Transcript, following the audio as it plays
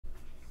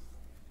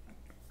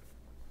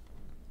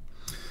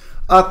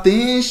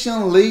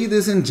Attention,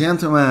 ladies and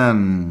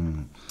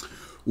gentlemen.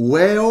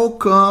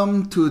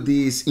 Welcome to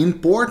this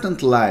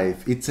important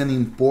live. It's an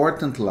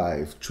important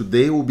live.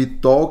 Today we'll be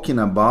talking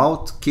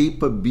about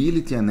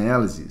capability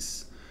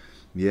analysis.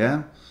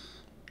 Yeah?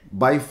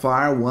 By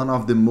far one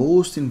of the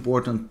most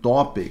important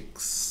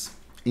topics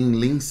in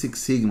Lean Six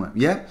Sigma.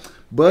 Yeah?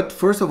 But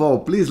first of all,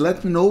 please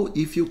let me know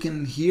if you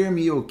can hear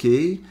me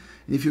okay,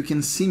 if you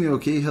can see me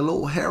okay.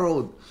 Hello,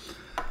 Harold.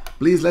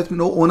 Please let me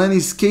know on a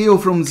scale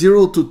from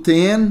 0 to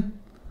 10.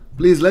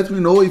 Please let me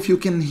know if you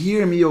can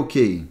hear me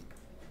okay.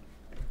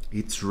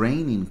 It's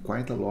raining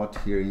quite a lot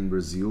here in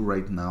Brazil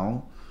right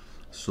now.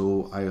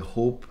 So I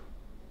hope,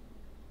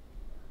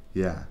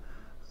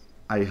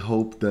 I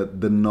hope that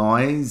the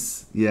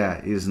noise,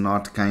 is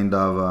not kind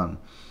of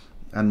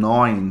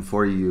annoying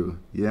for you.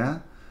 Yeah.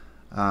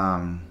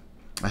 I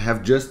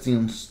have just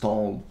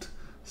installed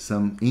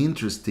some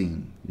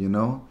interesting,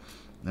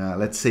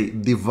 let's say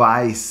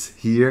device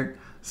here.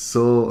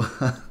 So,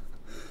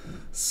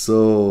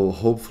 so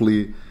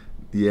hopefully,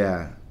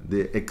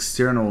 the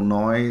external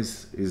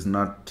noise is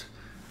not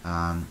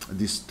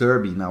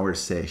disturbing our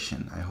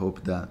session. I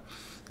hope that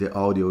the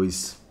audio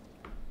is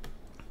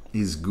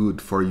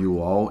good for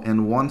you all.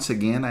 And once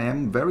again, I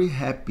am very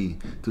happy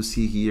to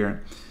see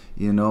here,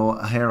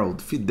 Harold,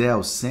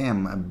 Fidel,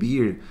 Sam,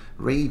 Abir,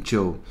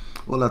 Rachel,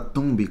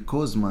 Olatumbi,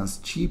 Cosmas,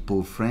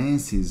 Chipo,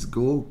 Francis,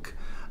 Gok,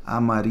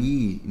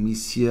 Amari,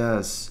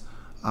 Messias,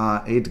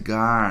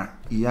 Edgar,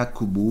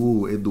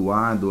 Yakubu,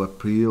 Eduardo,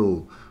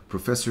 April,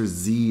 Professor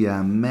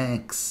Zia,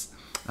 Max,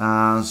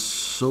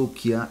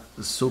 Sokaina,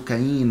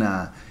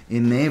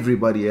 and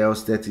everybody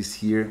else that is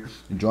here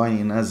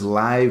joining us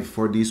live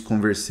for this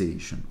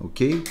conversation,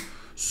 okay?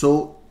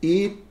 So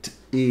it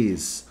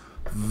is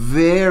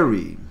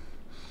very,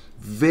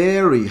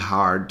 very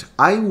hard.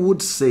 I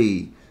would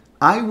say,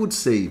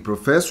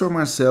 Professor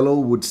Marcelo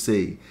would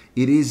say,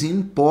 it is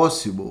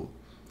impossible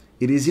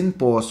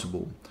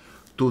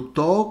to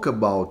talk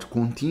about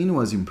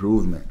continuous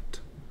improvement,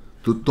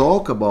 to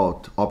talk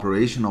about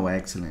operational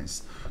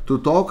excellence, to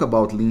talk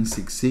about Lean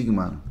Six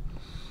Sigma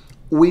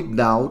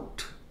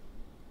without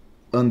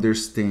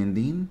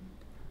understanding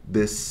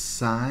the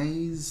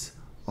size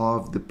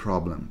of the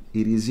problem.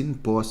 It is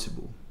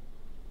impossible.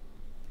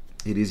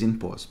 It is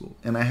impossible.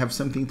 And I have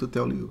something to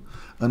tell you.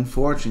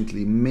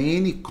 Unfortunately,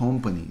 many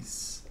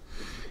companies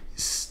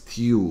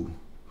still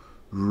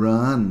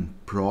run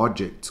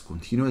projects,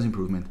 continuous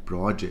improvement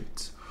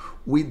projects,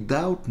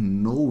 without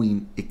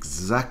knowing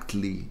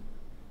exactly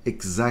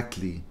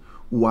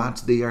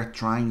what they are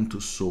trying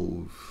to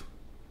solve.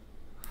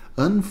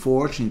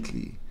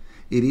 Unfortunately,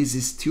 it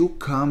is still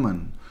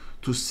common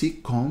to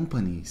see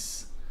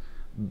companies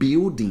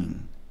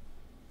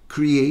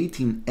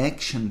creating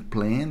action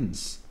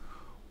plans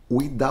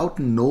without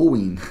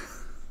knowing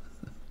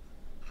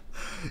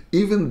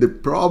even the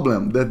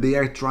problem that they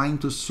are trying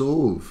to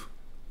solve,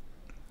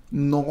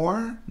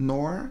 nor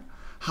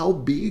how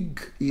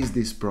big is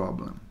this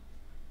problem.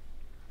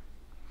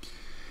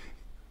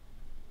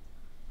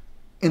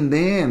 And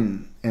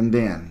then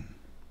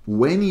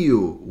when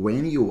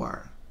you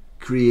are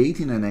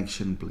creating an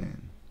action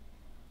plan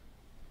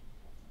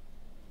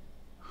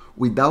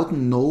without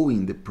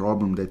knowing the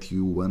problem that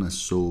you want to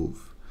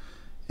solve,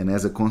 and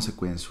as a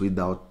consequence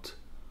without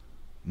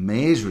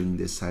measuring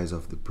the size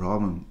of the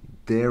problem,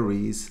 there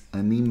is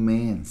a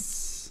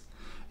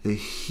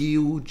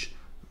huge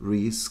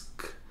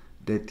risk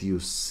that you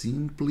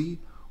simply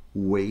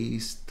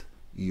waste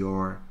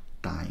your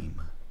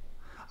time.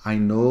 I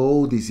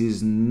know this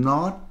is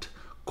not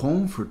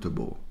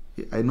comfortable.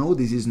 I know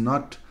this is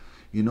not,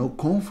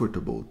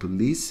 comfortable to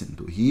listen,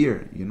 to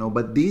hear,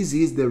 but this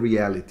is the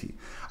reality.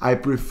 I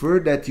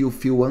prefer that you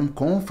feel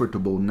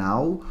uncomfortable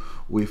now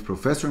with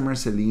Professor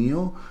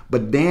Marcelinho,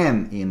 but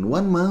then in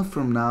 1 month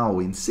from now,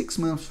 in 6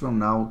 months from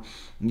now,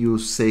 you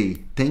say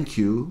thank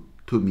you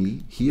to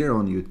me here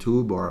on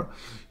YouTube or,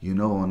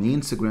 on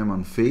Instagram,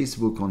 on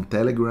Facebook, on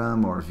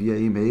Telegram, or via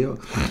email.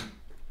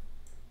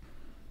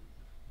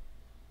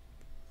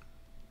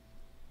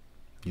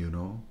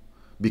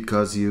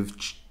 Because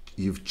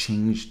you've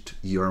changed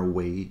your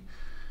way,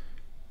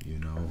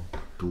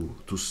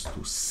 to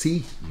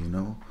see,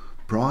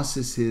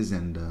 processes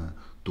and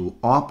to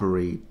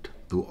operate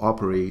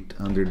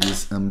under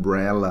this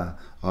umbrella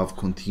of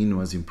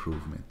continuous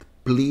improvement.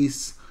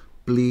 Please,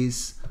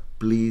 please,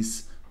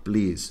 please,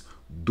 please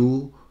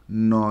do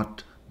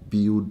not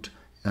build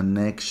an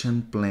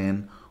action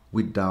plan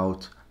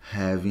without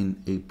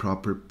having a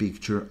proper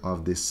picture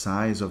of the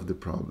size of the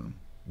problem.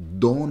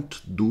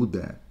 Don't do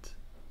that.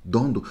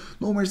 No,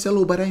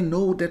 Marcelo, but I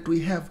know that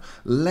we have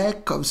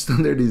lack of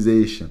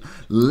standardization,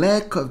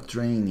 lack of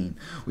training.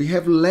 We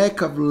have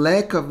lack of.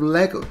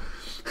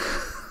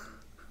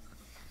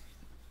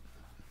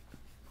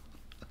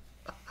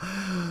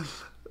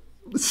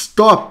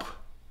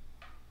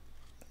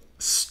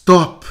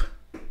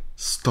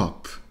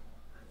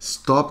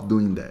 Stop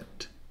doing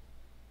that.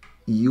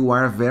 You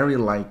are very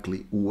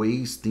likely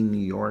wasting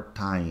your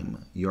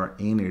time, your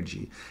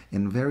energy,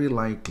 and very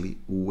likely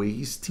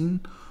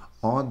wasting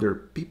other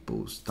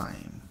people's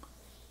time.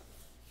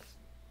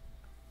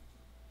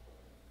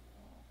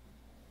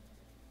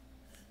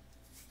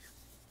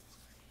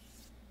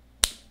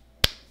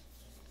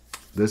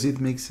 Does it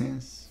make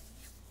sense?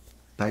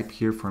 Type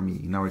here for me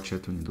in our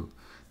chat window.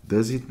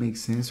 Does it make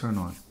sense or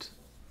not?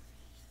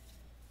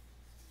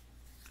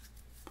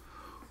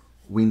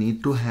 We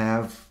need to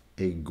have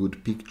a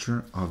good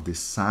picture of the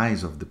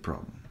size of the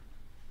problem.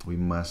 We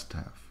must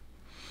have.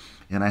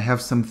 And I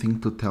have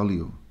something to tell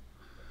you.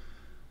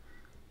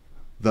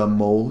 The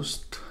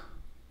most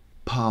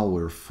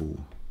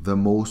powerful, the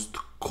most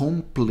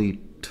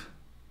complete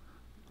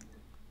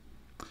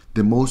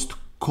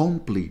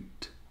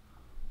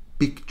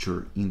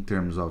picture in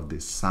terms of the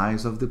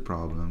size of the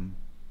problem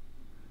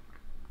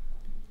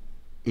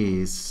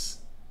is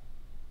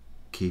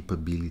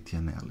capability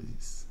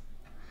analysis.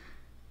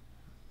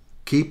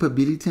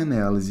 Capability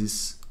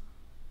analysis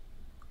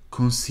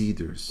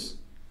considers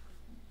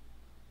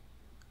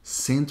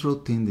central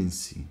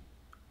tendency,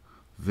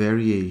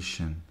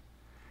 variation,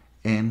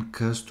 and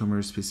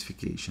customer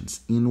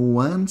specifications in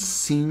one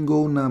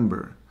single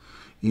number.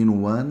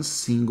 In one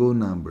single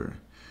number,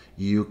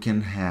 you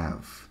can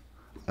have,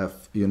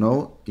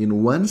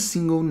 in one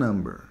single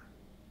number,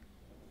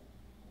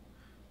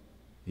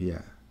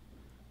 yeah,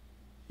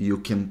 you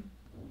can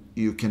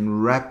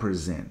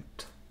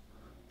represent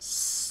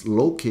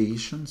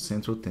location,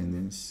 central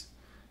tendency,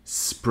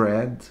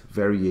 spread,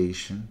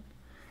 variation,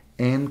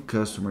 and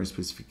customer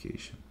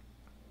specification.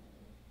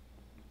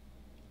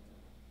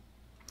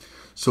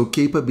 So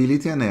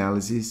capability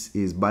analysis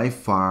is by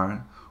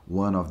far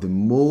one of the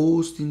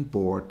most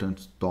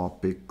important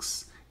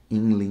topics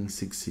in Lean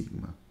Six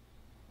Sigma.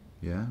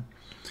 Yeah.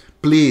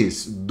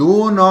 Please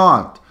do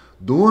not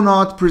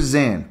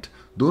present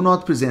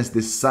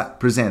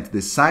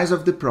the size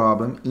of the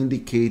problem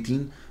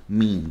indicating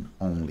mean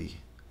only.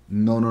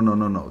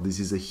 No. This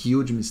is a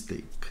huge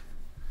mistake.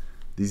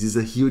 This is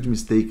a huge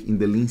mistake in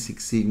the Lean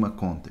Six Sigma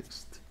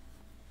context.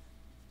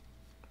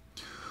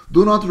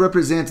 Do not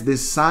represent the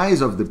size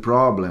of the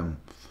problem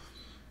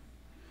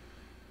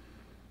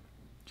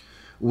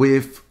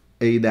with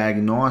a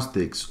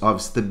diagnostics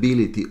of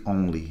stability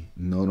only.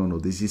 No.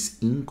 This is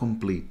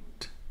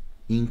incomplete.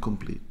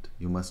 Incomplete.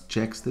 You must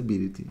check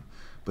stability,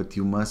 but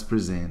you must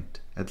present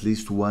at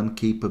least one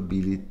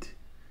capability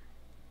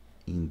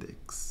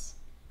index.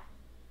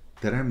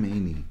 There are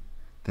many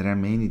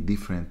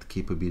different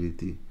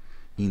capability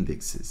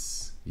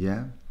indexes,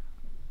 yeah?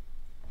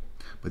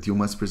 But you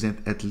must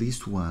present at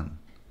least one.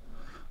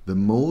 The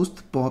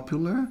most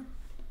popular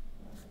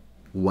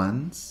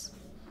ones,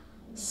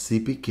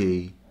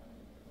 CPK,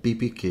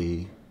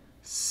 PPK,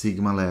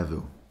 Sigma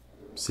level.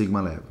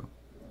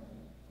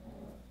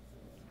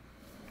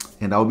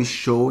 And I'll be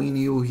showing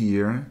you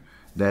here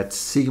that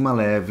Sigma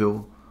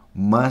level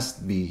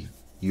must be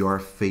your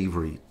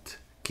favorite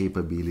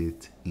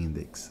capability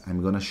index.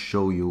 I'm gonna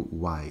show you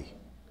why.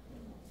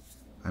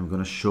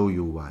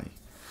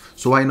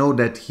 So I know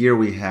that here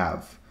we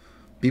have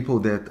people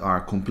that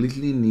are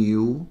completely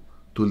new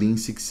to Lean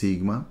Six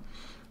Sigma.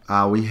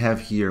 We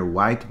have here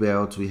white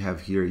belts, we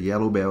have here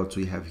yellow belts,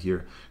 we have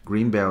here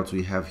green belts,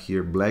 we have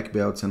here black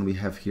belts, and we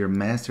have here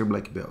master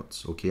black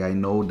belts. Okay, I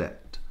know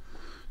that.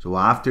 So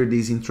after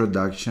this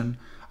introduction,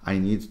 I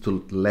need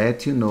to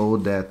let you know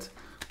that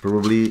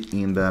probably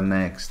in the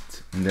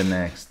next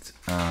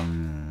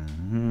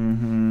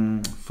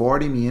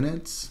 40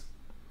 minutes,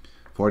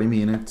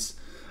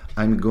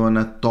 I'm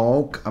gonna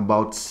talk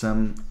about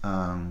some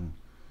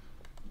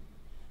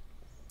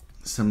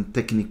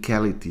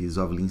technicalities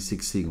of Lean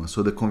Six Sigma.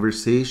 So the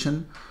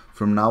conversation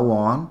from now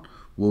on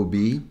will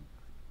be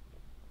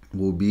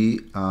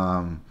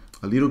a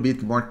little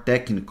bit more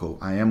technical.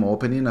 I am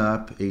opening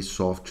up a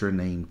software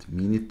named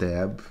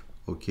Minitab.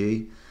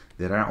 Okay,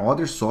 there are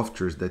other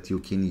softwares that you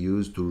can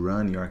use to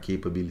run your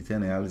capability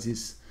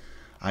analysis.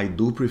 I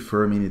do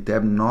prefer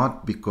Minitab,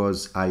 not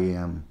because I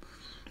am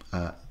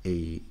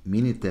a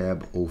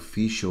Minitab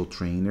official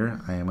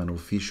trainer. I am an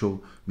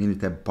official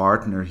Minitab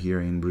partner here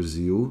in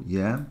Brazil,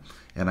 yeah,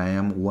 and I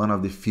am one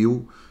of the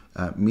few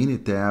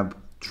Minitab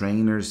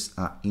trainers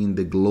in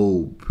the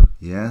globe,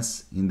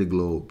 yes, in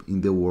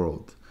the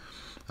world.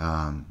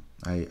 I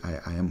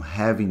am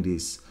having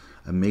this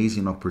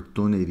amazing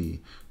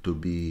opportunity to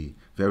be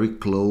very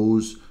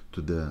close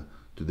to the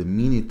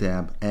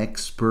Minitab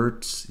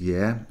experts,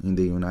 yeah, in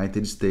the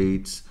United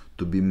States,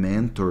 to be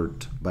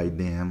mentored by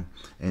them,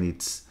 and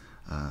it's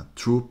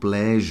true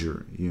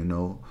pleasure,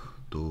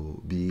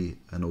 to be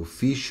an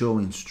official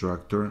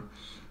instructor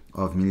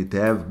of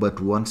Minitab.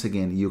 But once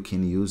again, you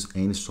can use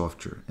any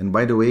software. And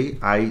by the way,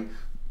 I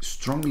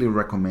strongly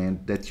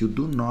recommend that you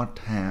do not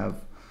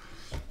have,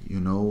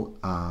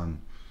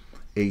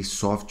 a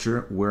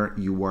software where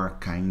you are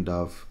kind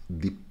of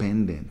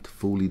dependent,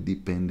 fully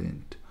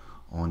dependent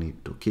on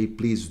it. Okay,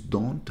 please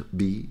don't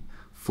be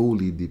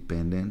fully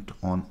dependent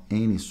on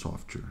any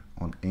software,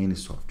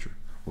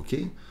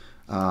 okay?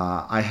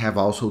 I have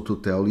also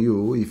to tell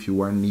you, if you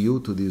are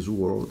new to this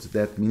world,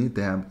 that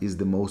Minitab is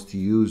the most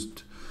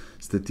used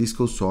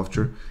statistical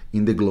software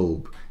in the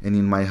globe. And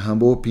in my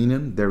humble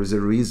opinion, there is a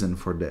reason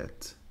for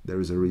that.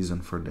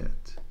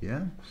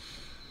 Yeah?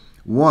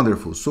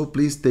 Wonderful. So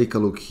please take a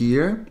look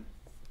here.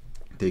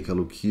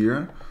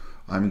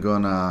 I'm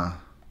gonna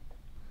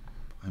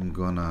I'm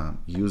gonna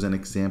use an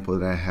example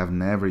that I have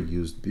never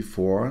used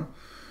before.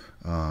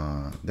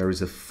 There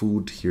is a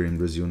food here in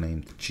Brazil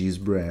named cheese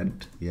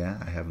bread. Yeah,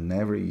 I have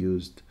never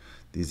used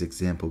this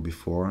example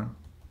before.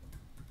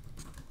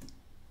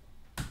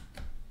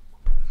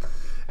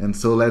 And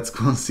so let's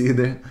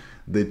consider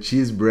the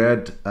cheese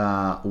bread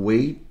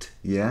weight.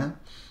 Yeah,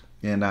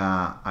 and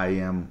I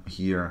am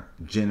here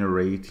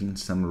generating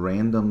some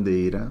random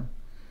data.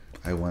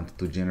 I want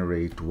to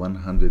generate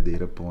 100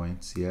 data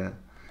points. Yeah,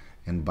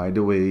 and by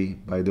the way,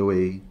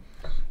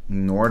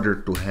 in order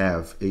to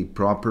have a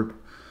proper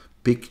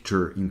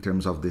picture in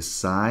terms of the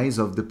size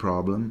of the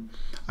problem,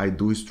 I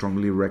do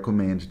strongly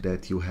recommend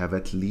that you have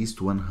at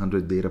least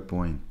 100 data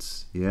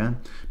points. Yeah,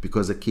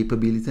 because a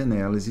capability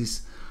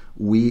analysis,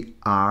 we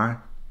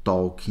are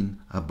talking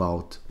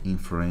about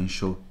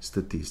inferential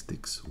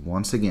statistics.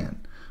 Once again,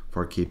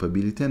 for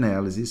capability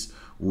analysis,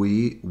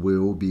 we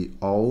will be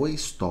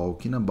always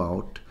talking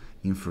about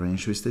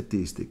inferential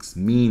statistics,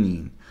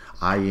 meaning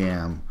I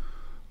am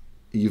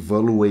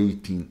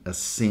evaluating a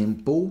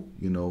sample,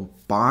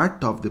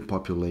 part of the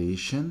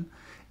population,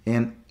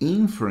 and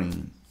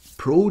inferring,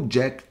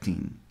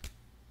 projecting.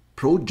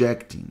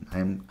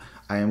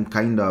 I am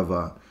kind of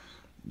a,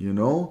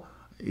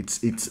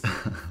 it's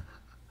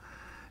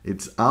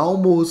it's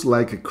almost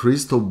like a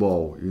crystal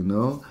ball,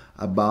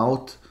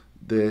 about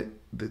the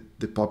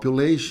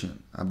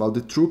population, about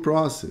the true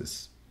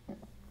process.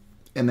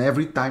 And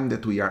every time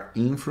that we are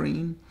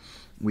inferring,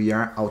 we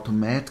are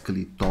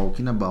automatically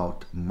talking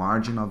about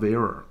margin of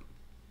error.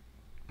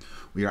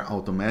 We are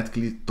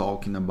automatically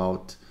talking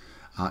about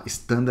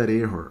standard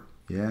error.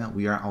 Yeah,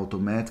 we are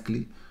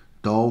automatically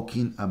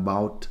talking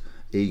about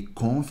a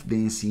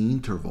confidence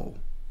interval.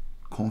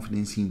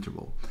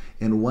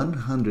 And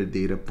 100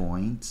 data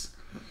points,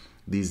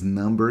 this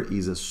number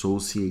is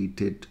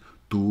associated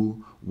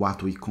to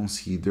what we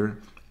consider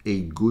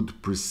a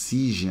good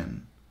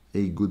precision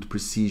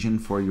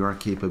for your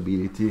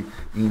capability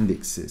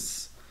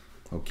indexes.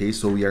 Okay,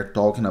 so we are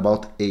talking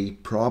about a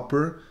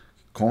proper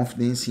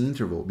confidence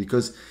interval,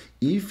 because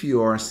if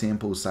your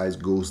sample size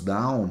goes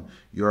down,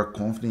 your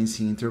confidence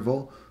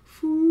interval,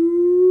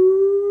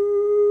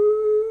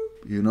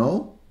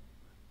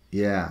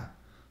 yeah,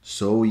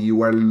 so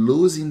you are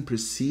losing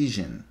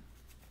precision.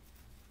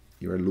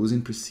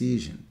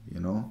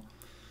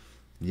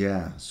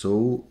 Yeah,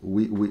 so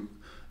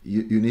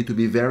you need to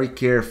be very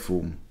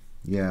careful,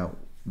 yeah,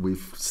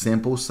 with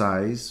sample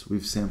size,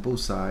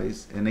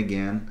 and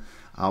again,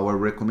 our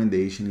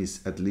recommendation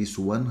is at least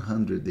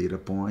 100 data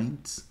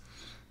points,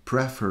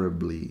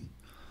 preferably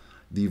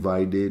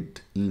divided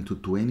into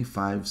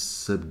 25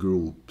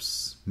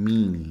 subgroups,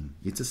 meaning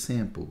it's a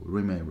sample,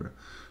 remember.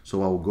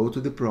 So I'll go to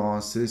the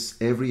process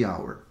every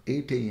hour,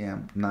 8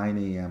 a.m., 9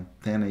 a.m.,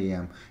 10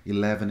 a.m.,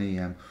 11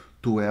 a.m.,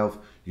 12,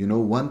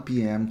 1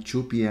 p.m.,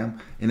 2 p.m.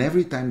 And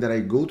every time that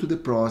I go to the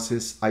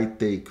process, I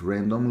take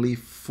randomly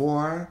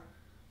four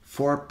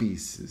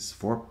pieces,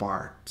 4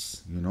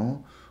 parts,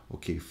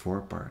 Okay,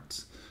 4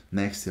 parts.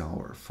 Next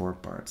hour, 4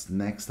 parts.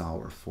 Next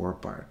hour, 4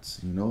 parts,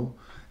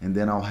 And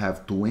then I'll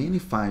have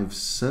 25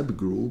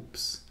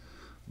 subgroups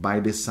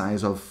by the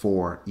size of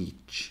 4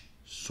 each.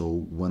 So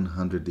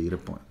 100 data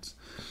points.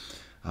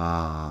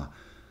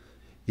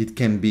 It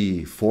can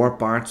be 4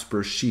 parts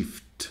per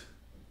shift.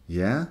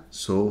 Yeah,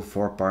 so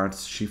 4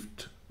 parts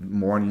shift,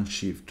 morning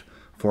shift,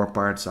 4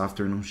 parts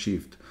afternoon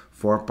shift,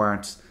 4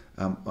 parts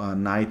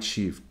night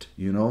shift,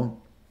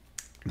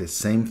 The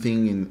same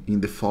thing in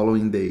the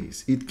following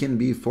days. It can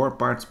be 4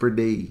 parts per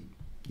day,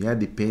 yeah,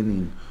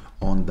 depending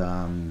on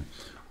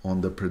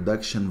the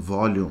production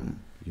volume,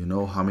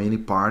 how many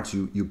parts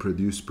you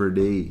produce per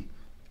day,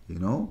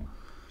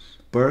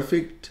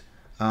 Perfect.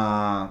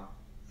 So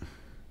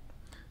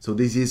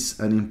this is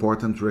an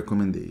important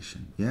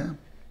recommendation, yeah?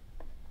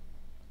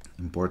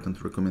 Important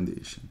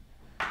recommendation.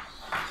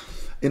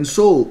 And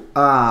so,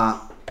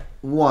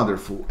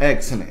 wonderful,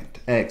 excellent.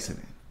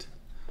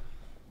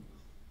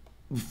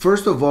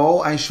 First of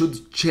all, I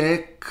should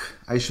check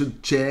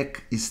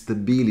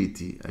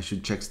stability.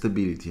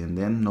 And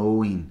then,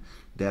 knowing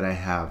that I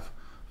have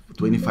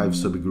 25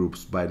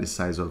 subgroups by the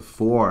size of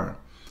 4,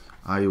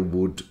 I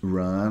would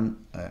run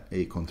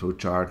a control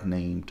chart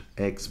named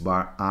X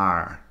bar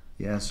R.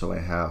 Yeah, so I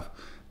have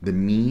the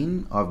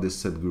mean of the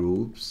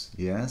subgroups,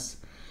 yes,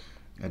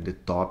 at the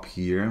top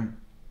here.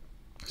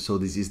 So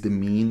this is the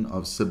mean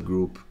of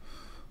subgroup.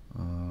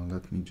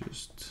 Let me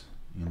just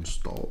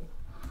install.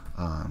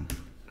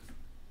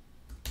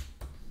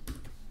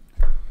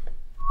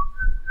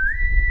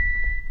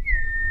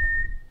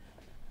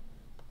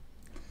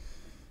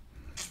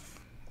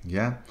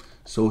 Yeah,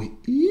 so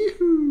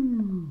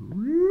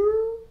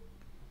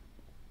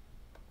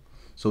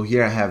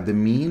here I have the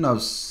mean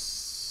of,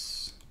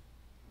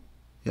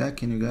 yeah,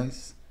 can you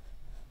guys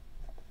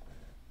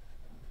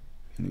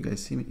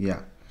see me?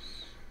 Yeah,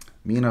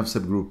 mean of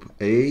subgroup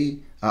A,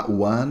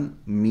 1,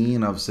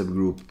 mean of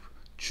subgroup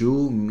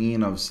 2,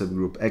 mean of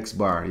subgroup X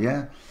bar,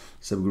 yeah,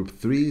 subgroup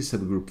 3,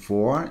 subgroup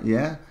 4,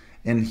 yeah,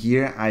 and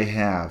here I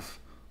have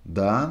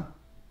the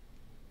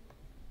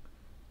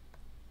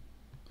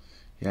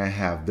Here I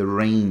have the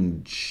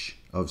range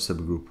of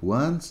subgroup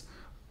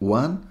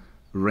 1,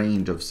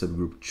 range of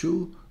subgroup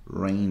 2,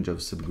 range of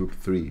subgroup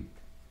 3.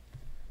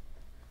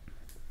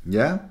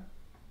 Yeah?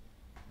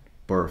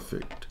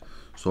 Perfect.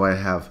 So I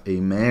have a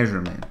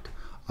measurement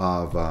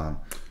of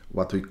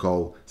what we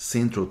call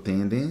central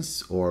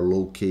tendency or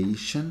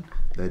location,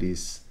 that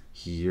is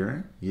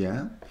here,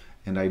 yeah?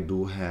 And I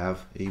do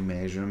have a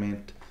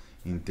measurement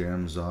in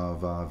terms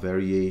of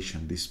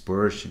variation,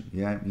 dispersion,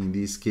 yeah? In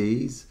this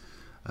case,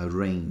 a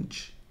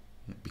range,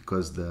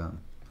 because the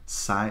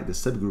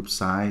subgroup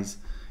size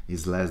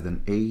is less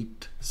than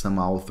 8. Some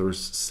authors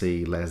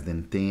say less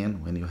than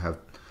 10. When you have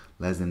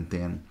less than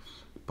 10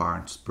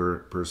 parts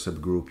per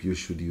subgroup, you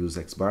should use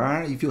X bar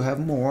R. If you have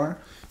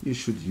more, you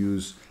should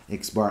use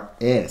X bar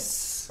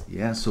S.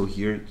 Yeah, so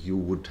here you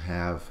would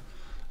have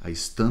a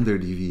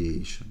standard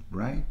deviation,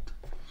 right?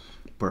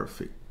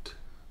 Perfect.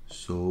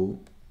 So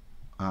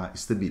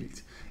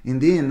stability.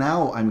 And then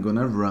now I'm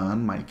gonna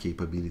run my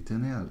capability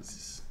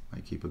analysis.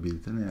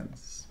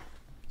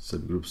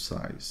 Subgroup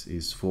size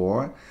is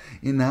 4.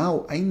 And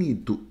now I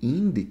need to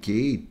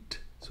indicate,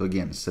 so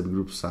again,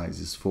 subgroup size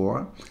is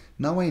 4.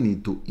 Now I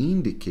need to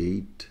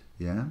indicate,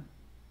 yeah,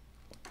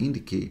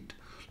 indicate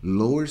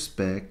lower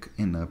spec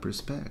and upper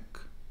spec,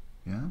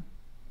 yeah,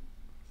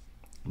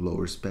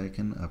 lower spec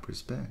and upper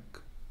spec,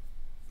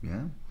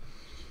 yeah,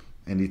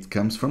 and it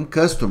comes from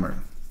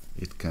customer.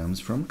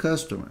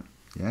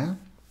 Yeah.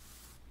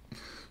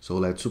 So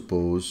let's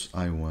suppose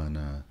I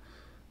wanna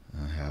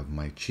have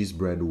my cheese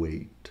bread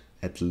weight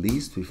at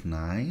least with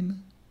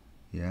 9,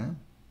 yeah,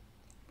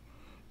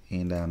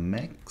 and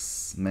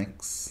max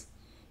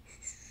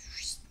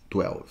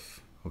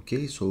 12.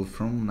 Okay, so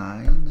from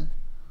 9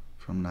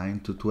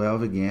 to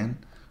 12 again.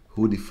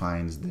 Who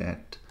defines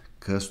that?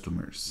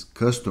 Customers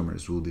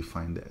will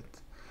define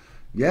that.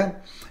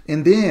 Yeah,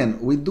 and then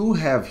we do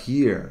have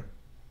here,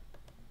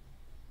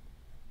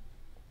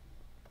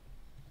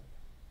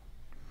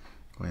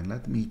 and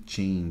let me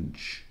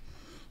change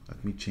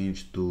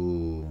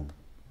to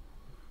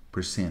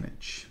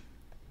percentage,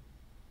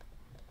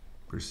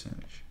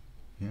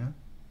 yeah.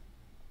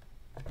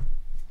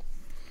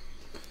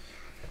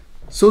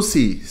 So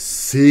see,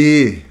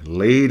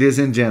 ladies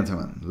and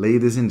gentlemen,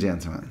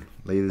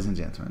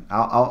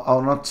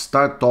 I'll not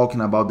start talking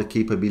about the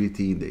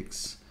capability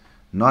index,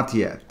 not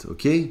yet,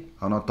 okay?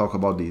 I'll not talk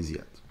about this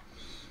yet.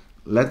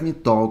 Let me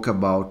talk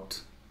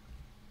about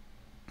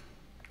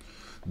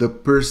the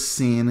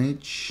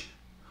percentage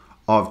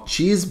of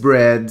cheese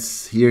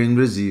breads here in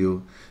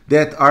Brazil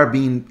that are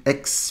being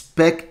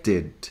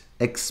expected,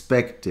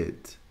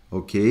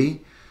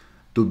 okay,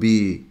 to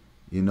be,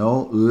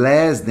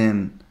 less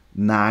than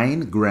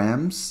 9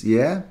 grams,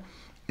 yeah,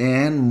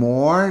 and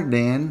more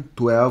than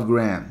 12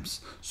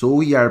 grams. So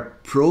we are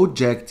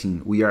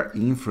projecting, we are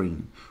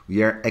inferring,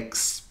 we are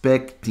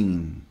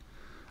expecting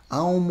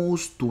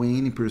almost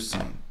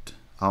 20%,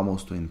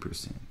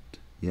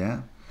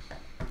 yeah,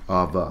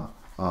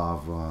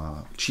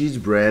 of cheese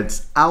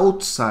breads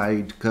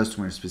outside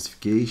customer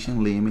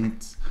specification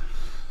limits,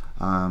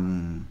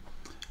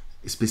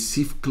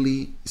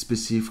 specifically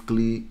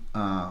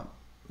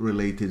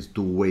related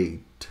to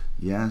weight.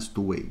 Yes,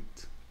 to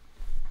weight.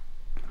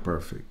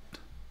 Perfect.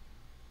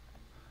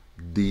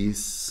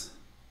 This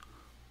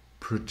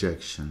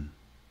projection,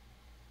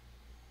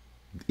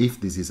 if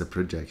this is a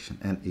projection,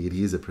 and it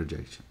is a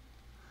projection,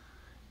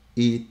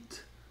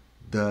 it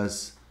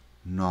does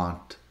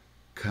not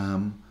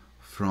come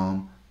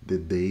from the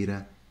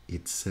data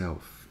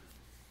itself.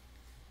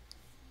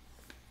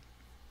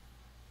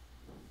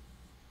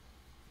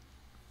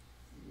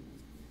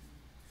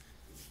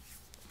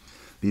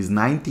 This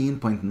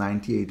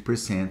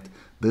 19.98%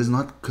 does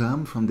not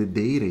come from the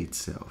data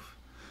itself.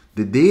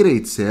 The data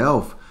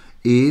itself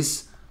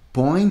is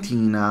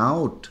pointing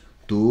out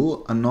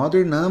to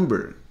another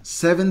number,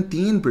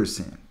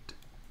 17%.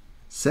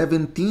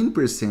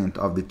 17%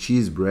 of the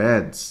cheese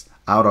breads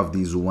out of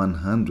these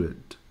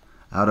 100.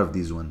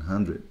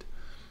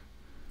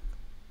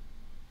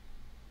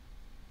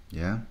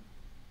 Yeah?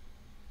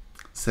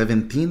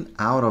 17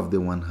 out of the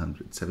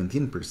 100.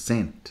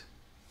 17%.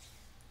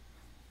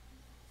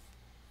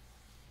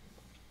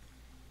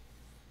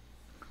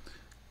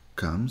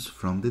 Comes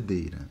from the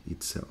data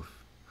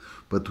itself,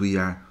 but we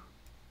are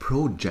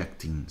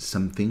projecting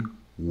something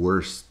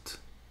worse.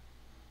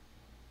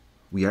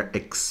 We are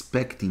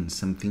expecting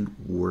something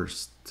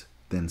worse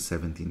than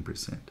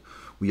 17%.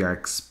 We are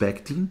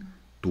expecting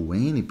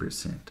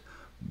 20%.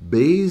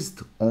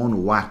 Based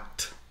on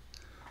what?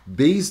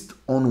 Based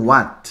on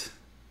what?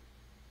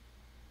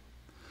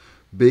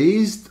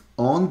 Based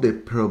on the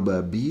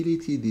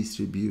probability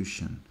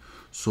distribution.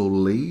 So,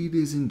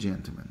 ladies and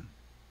gentlemen,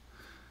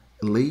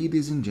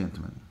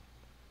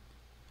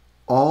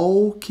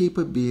 all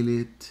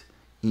capability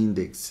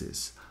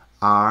indexes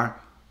are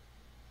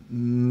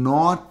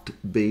not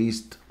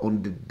based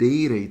on the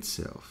data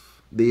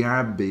itself. They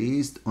are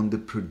based on the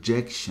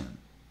projection.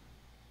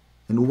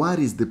 And what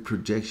is the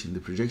projection? The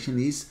projection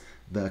is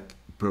the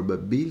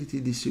probability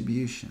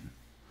distribution.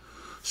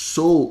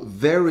 So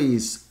there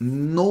is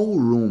no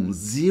room,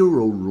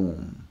 zero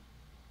room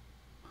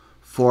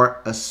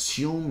for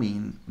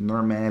assuming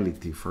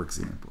normality, for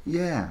example.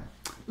 Yeah,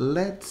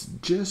 let's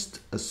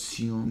just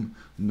assume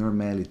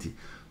normality.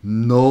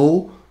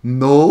 No,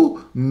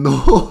 no,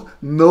 no,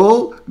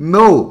 no,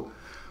 no.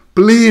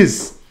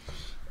 Please.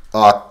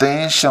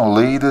 Attention,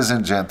 ladies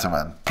and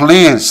gentlemen.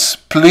 Please,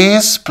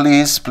 please,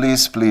 please,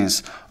 please,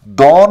 please.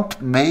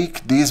 Don't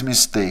make this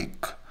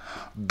mistake.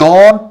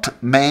 Don't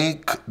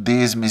make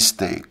this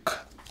mistake.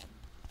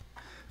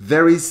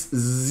 There is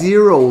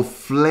zero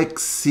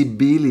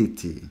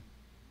flexibility.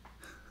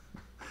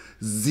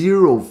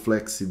 Zero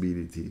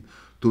flexibility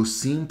to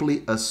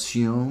simply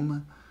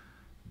assume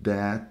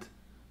that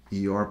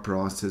your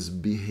process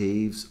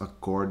behaves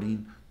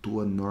according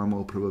to a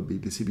normal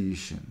probability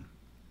distribution.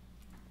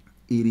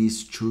 It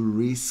is too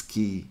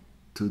risky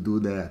to do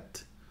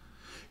that.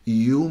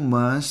 You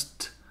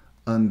must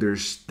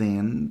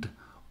understand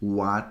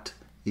what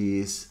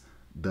is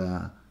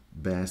the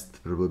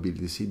best probability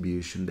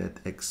distribution that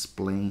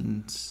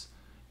explains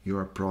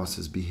your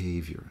process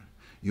behavior.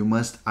 You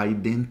must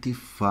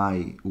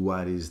identify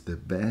what is the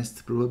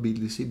best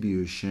probability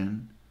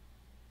distribution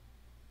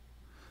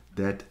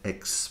that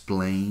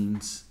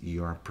explains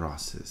your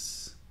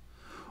process.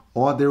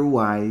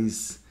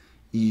 Otherwise,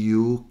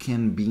 you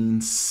can be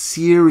in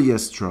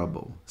serious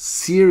trouble.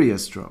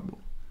 Serious trouble.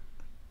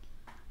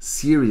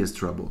 Serious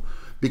trouble.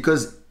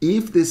 Because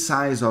if the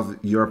size of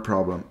your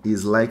problem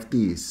is like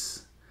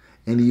this,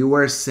 and you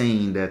are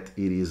saying that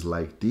it is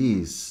like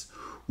this,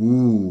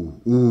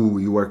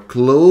 you are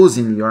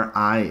closing your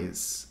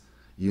eyes,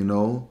 you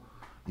know?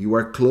 You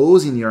are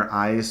closing your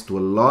eyes to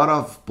a lot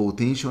of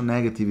potential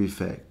negative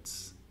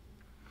effects.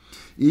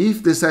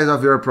 If the size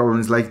of your problem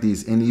is like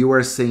this, and you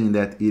are saying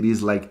that it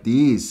is like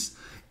this,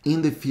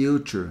 in the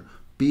future,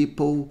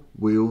 people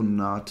will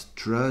not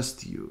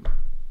trust you.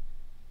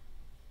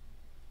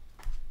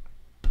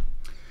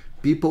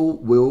 People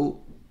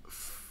will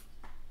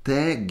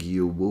tag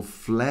you, will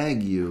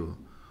flag you,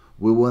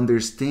 will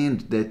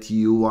understand that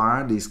you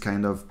are this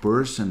kind of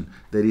person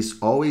that is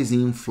always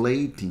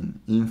inflating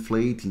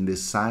the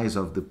size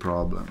of the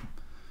problem.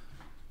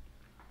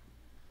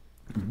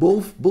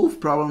 Both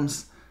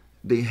problems,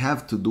 they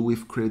have to do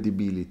with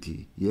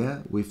credibility, yeah,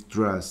 with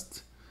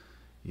trust,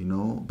 you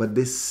know. But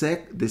the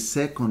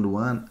second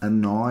one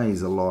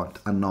annoys a lot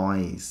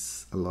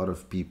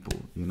of people,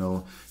 you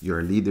know,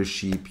 your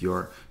leadership,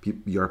 your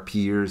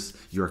peers,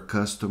 your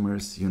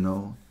customers, you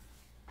know.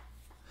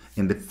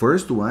 And the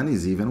first one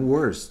is even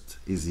worse,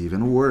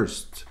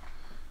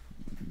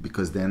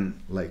 because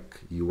then,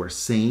 like, you are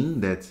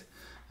saying that,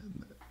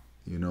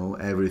 you know,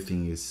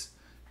 everything is,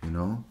 you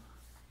know,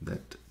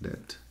 that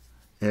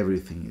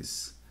everything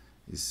is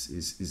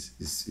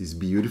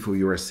beautiful.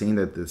 You are saying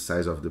that the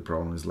size of the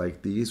problem is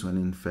like this, when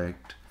in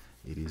fact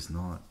it is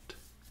not.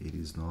 It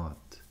is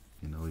not.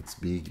 You know, it's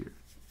bigger.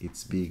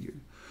 It's bigger.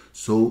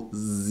 So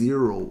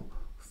zero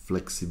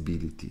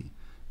flexibility.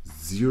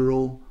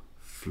 Zero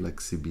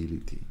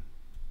flexibility.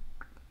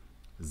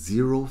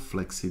 Zero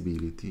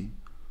flexibility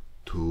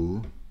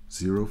to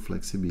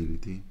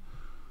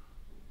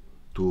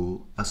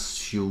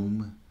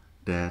assume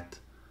that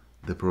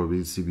the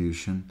probability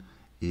distribution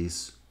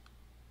is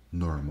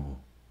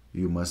normal.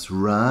 You must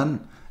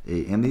run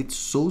and it's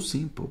so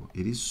simple.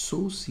 It is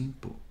so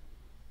simple.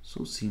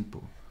 So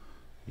simple.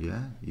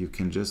 Yeah, you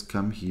can just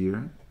come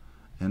here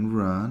and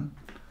run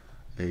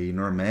a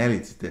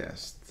normality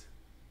test.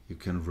 You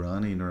can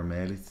run a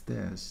normality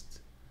test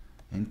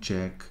and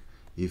check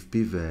if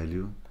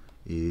p-value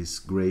is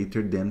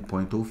greater than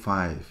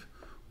 0.05.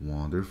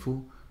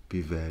 Wonderful.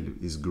 P-value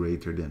is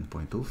greater than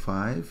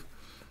 0.05.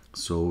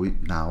 So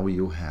now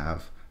you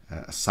have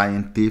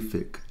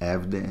scientific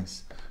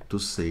evidence to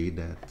say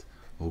that,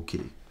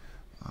 okay,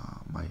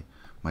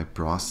 my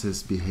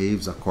process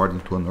behaves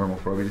according to a normal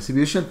probability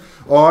distribution.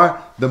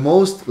 Or the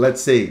most,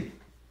 let's say,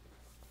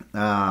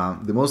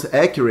 the most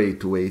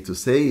accurate way to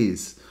say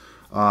is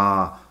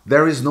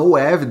there is no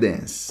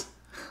evidence.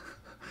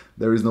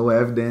 There is no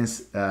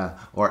evidence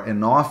or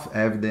enough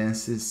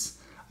evidences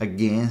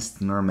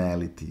against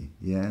normality.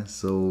 Yeah,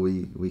 so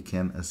we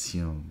can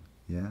assume.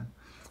 Yeah,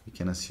 we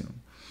can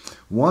assume.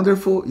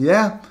 Wonderful.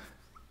 Yeah.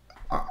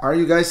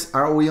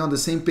 Are we on the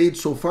same page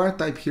so far?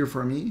 Type here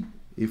for me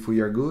if we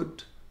are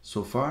good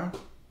so far.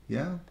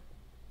 Yeah.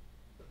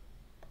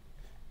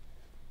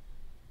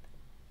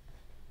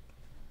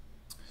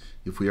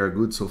 If we are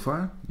good so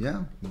far.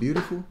 Yeah.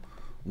 Beautiful.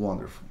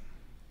 Wonderful.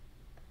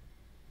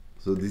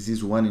 So this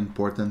is one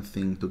important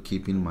thing to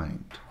keep in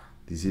mind.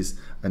 This is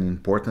an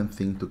important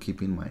thing to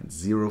keep in mind.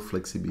 Zero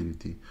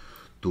flexibility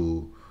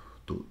to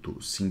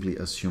simply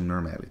assume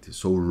normality.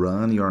 So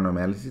run your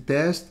normality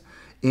test,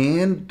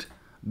 and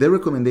the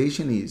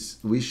recommendation is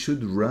we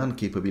should run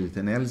capability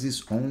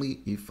analysis only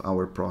if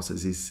our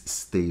process is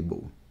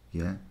stable.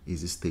 Yeah,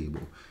 is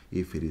stable.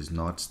 If it is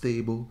not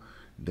stable,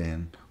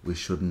 then we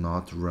should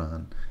not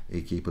run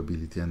a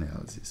capability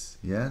analysis.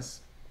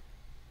 Yes?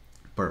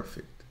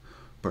 Perfect.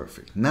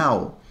 Perfect.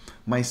 Now,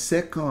 my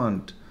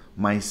second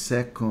my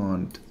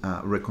second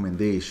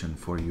recommendation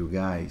for you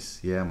guys,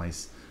 yeah, my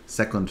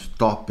second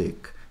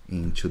topic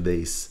in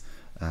today's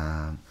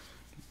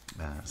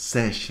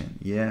session,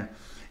 yeah,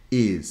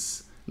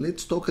 is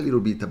let's talk a little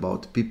bit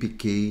about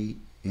PPK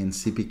and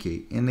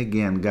CPK. And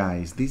again,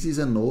 guys, this is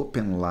an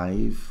open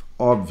live.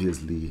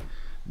 Obviously,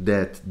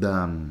 that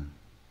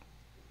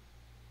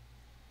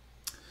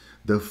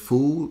the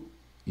full,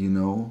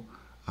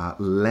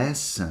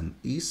 lesson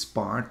is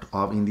part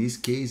of, in this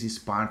case, is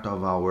part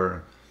of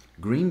our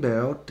green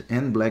belt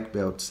and black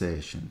belt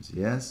sessions.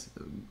 Yes,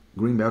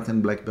 green belt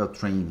and black belt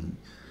training.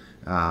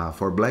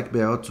 For black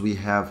belts, we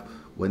have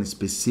one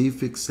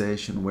specific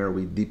session where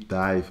we deep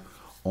dive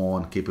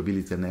on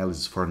capability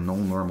analysis for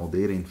non-normal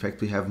data. In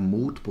fact, we have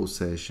multiple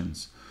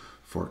sessions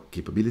for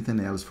capability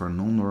analysis for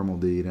non-normal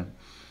data.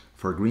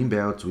 For green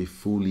belts, we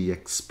fully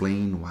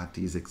explain what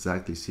is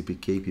exactly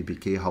CPK,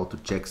 PPK, how to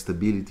check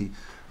stability,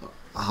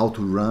 how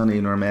to run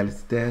a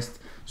normality test.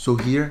 So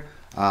here,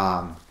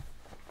 I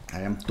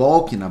am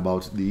talking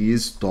about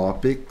these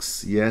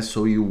topics, yes,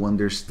 so you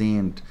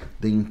understand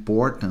the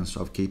importance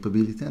of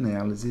capability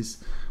analysis,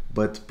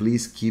 but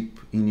please keep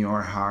in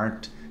your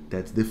heart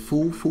that the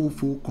full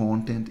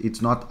content,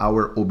 it's not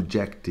our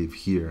objective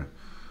here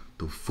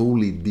to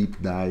fully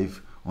deep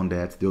dive on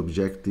that. The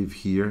objective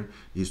here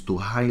is to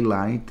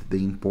highlight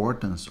the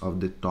importance of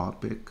the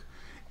topic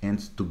and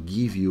to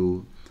give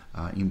you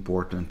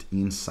important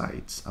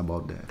insights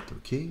about that,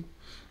 okay?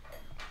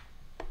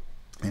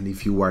 And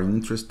if you are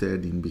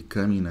interested in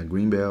becoming a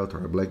green belt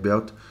or a black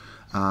belt,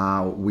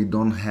 we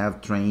don't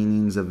have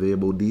trainings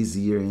available this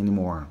year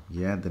anymore.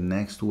 Yeah, the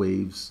next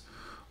waves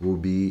will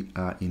be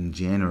in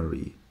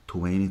January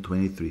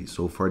 2023.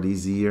 So for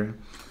this year,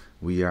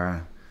 we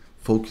are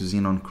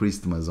focusing on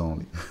Christmas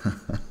only.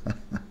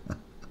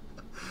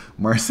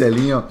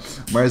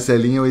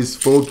 Marcelinho is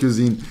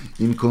focusing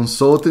in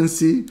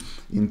consultancy,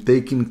 in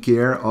taking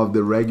care of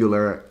the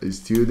regular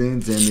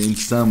students, and in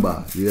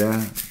samba.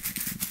 Yeah,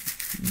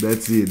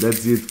 that's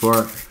it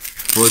for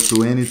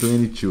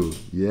 2022.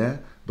 Yeah,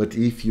 but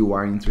if you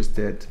are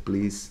interested,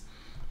 please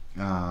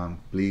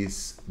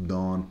don't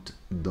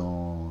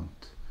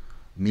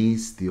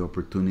miss the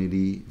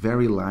opportunity.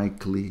 Very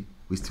likely,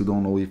 we still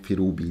don't know if it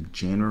will be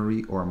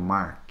January or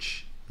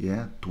March,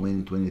 yeah,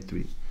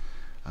 2023.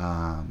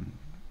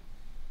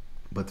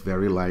 But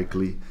very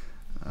likely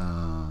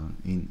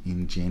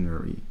in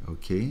January,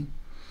 okay?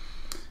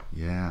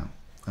 Yeah,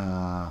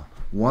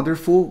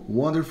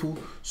 wonderful.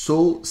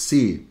 So,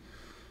 see,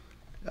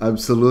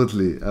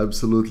 absolutely,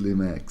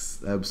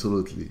 Max,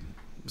 absolutely.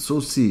 So,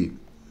 see,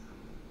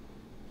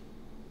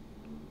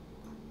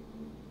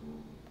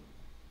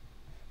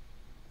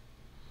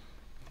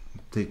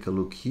 take a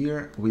look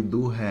here. We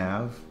do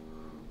have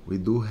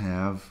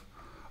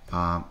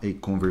a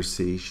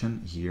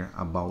conversation here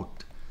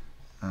about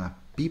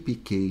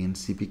PPK and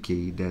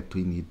CPK that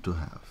we need to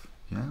have,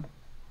 yeah,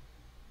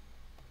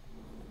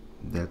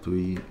 that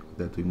we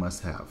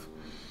must have.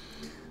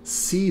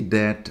 See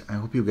that, I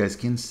hope you guys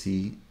can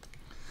see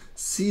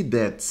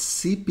that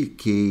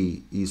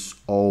CPK is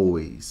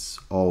always,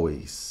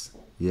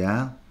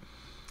 yeah,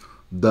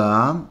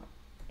 the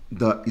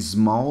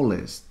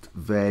smallest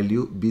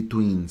value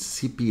between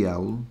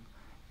CPL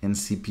and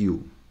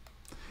CPU,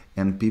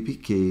 and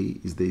PPK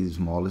is the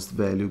smallest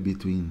value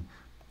between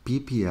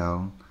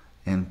PPL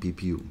and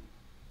PPU,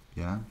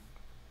 yeah,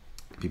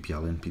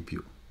 PPL and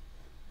PPU.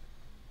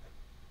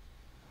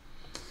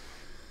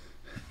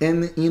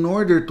 And in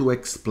order to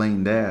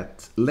explain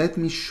that, let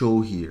me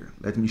show here.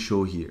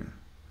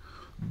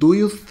 Do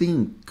you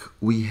think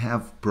we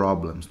have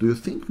problems? Do you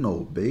think? No,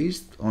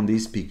 based on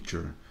this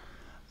picture,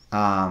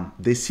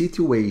 the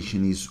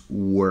situation is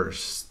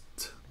worst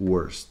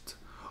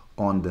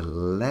on the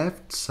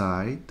left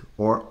side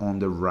or on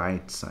the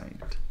right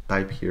side?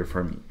 Type here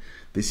for me.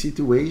 The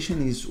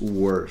situation is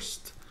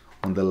worst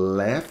on the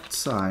left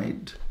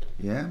side,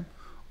 yeah,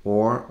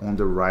 or on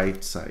the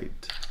right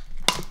side.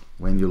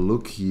 When you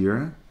look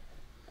here,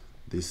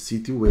 the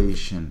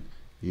situation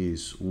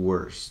is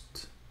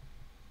worst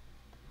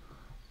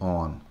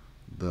on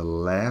the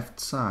left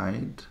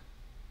side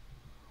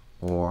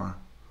or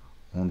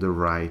on the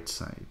right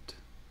side.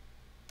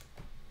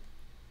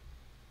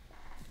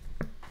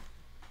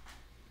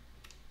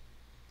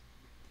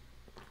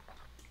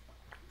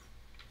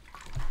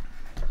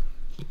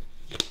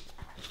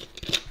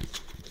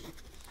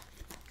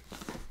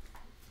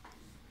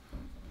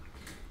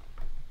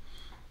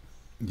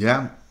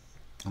 Yeah,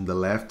 on the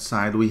left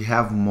side we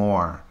have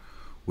more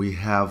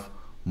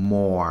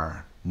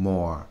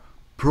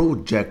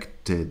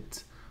projected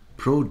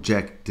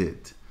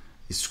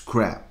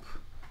scrap,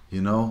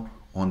 you know,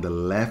 on the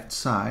left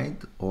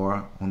side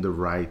or on the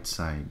right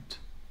side.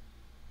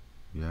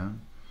 Yeah,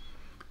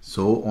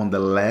 so on the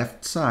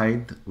left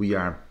side we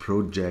are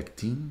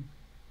projecting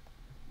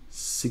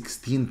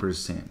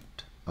 16%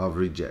 of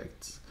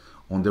rejects.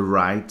 On the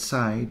right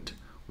side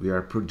we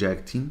are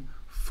projecting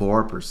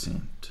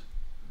 4%.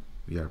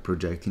 We are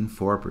projecting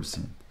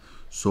 4%.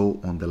 So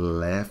on the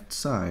left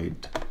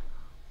side,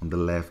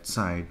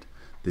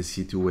 the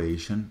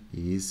situation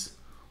is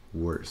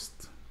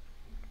worst.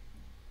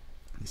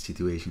 The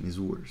situation is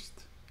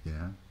worst.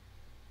 Yeah.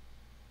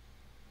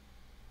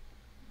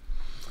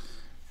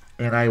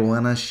 And I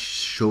wanna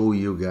show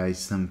you guys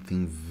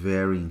something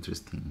very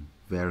interesting.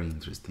 Very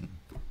interesting.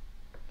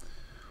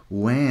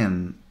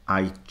 When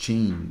I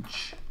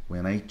change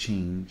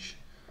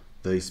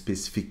the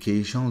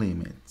specification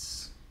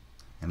limits,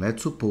 and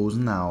let's suppose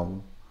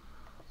now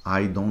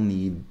I don't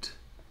need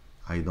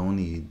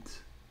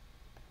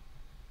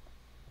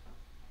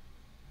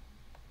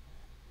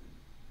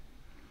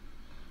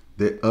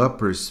the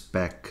upper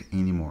spec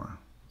anymore.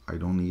 I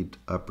don't need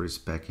upper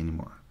spec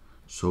anymore.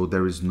 So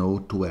there is no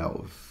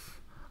 12.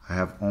 I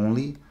have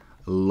only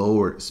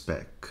lower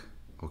spec,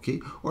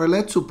 okay? Or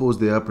let's suppose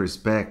the upper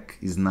spec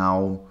is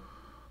now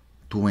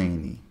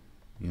 20,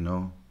 you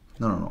know?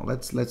 No.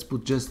 Let's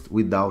put just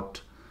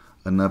without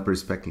an upper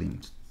spec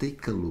limit.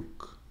 Take a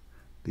look.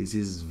 This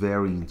is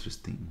very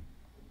interesting.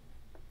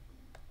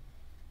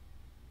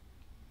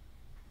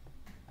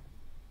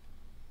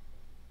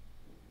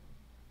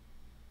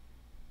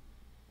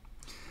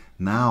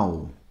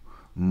 Now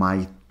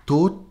my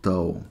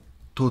total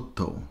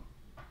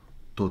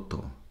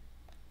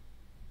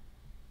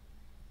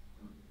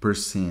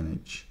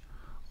percentage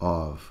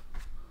of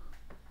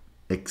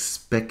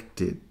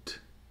expected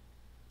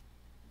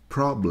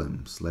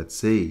problems, let's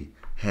say,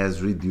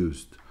 has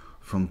reduced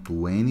from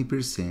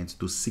 20%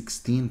 to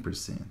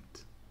 16%.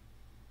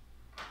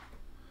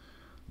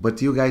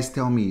 But you guys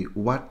tell me,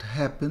 what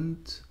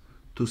happened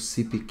to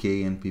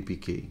CPK and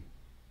PPK?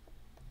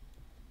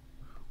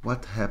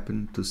 What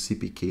happened to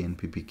CPK and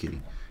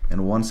PPK?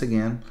 And once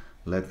again,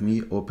 let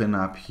me open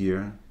up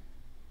here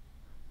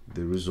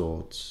the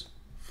results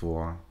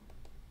for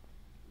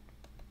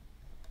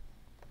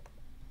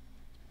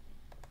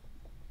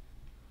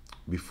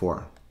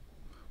before,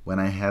 when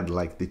I had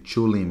like the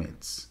two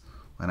limits.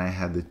 When I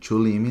had the two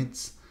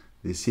limits,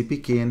 the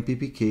CPK and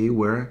PPK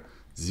were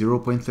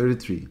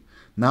 0.33.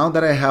 Now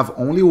that I have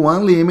only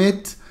one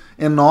limit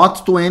and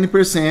not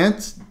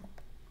 20%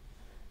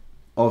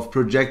 of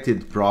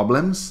projected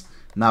problems,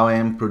 now I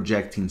am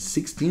projecting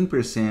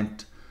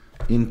 16%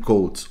 in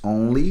quotes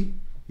only.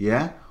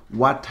 Yeah,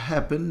 what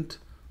happened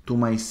to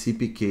my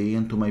CPK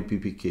and to my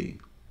PPK?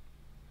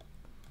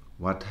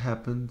 What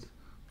happened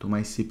to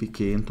my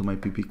CPK and to my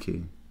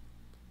PPK?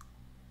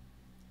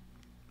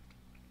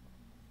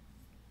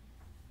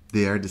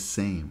 They are the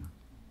same.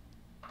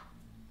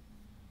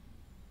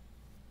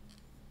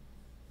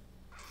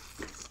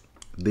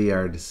 They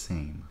are the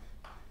same.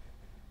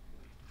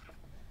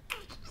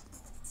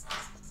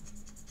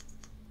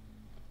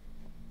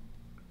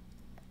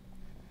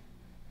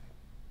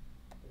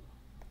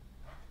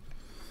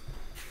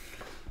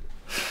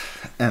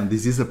 And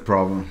this is a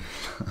problem.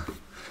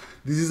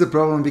 This is a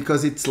problem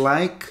because it's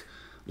like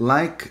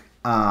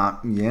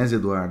yes,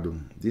 Eduardo,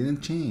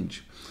 didn't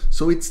change.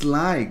 So it's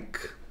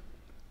like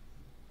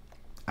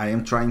I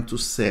am trying to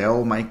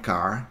sell my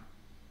car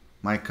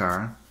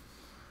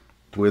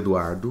to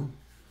Eduardo,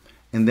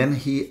 and then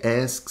he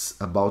asks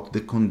about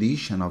the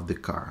condition of the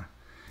car.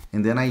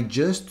 And then I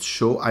just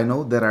show, I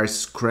know there are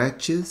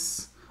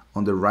scratches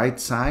on the right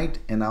side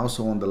and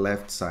also on the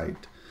left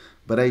side,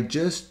 but I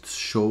just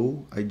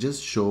show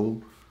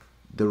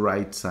the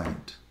right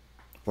side,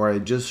 or I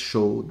just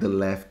show the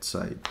left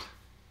side.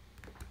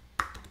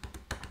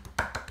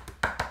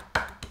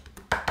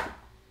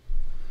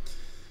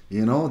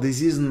 You know,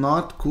 this is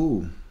not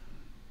cool.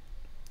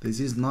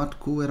 This is not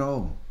cool at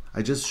all.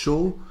 I just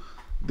show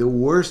the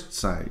worst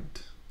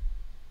side.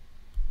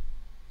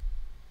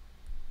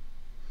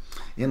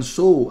 And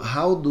so,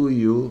 how do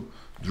you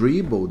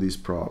dribble this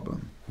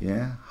problem?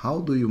 Yeah,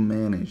 how do you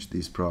manage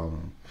this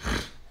problem?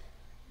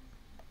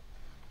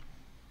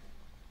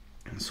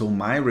 So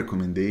my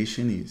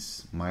recommendation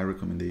is,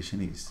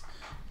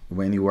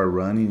 when you are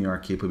running your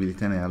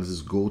capability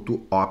analysis, go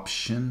to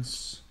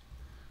options,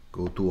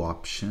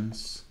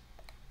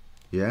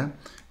 yeah,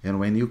 and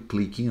when you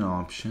click in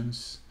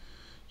options,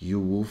 you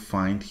will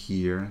find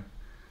here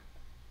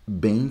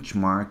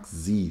benchmark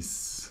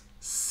Z's,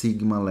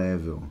 sigma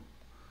level,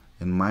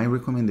 and my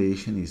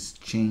recommendation is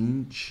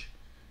change.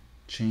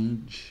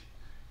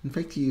 In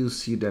fact, you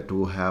see that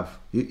we'll have,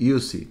 you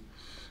see,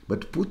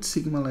 but put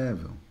sigma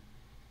level.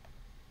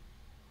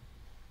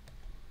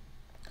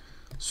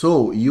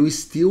 So you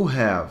still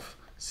have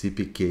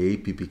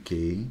CPK,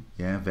 PPK,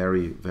 yeah,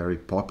 very, very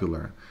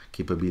popular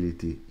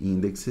capability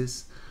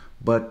indexes,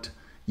 but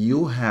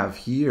you have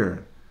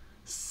here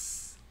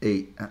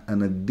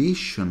an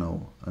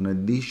additional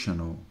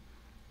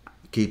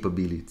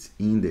capability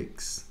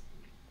index,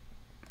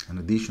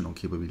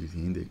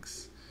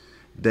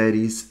 that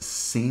is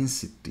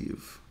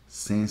sensitive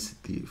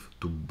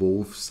to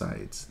both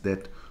sides,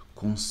 that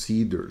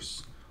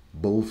considers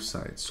both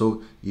sides.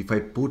 So if I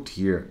put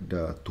here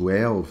the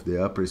 12,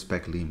 the upper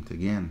spec limit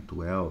again,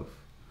 12,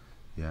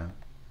 yeah,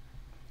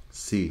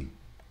 see,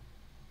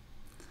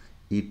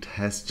 it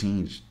has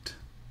changed.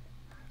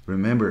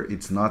 Remember,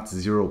 it's not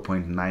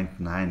 0.99,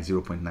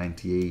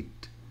 0.98.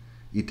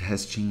 It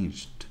has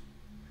changed.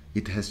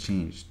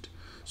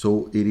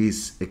 So it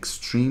is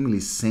extremely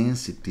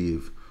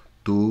sensitive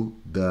to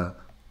the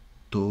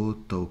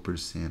total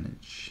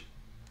percentage.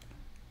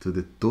 To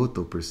the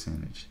total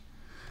percentage.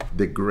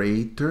 The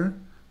greater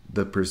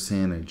the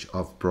percentage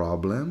of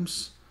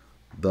problems,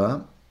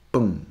 the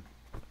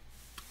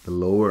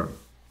lower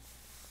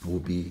will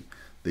be,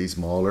 the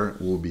smaller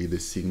will be the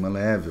sigma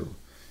level.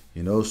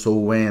 You know, so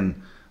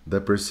when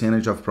the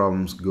percentage of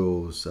problems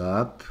goes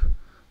up,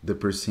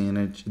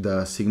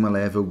 the sigma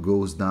level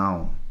goes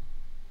down.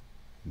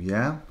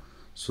 Yeah?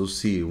 So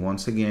see,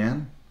 once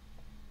again,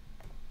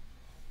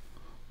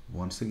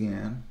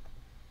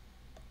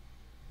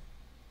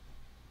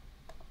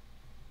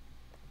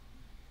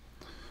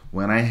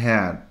 when I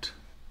had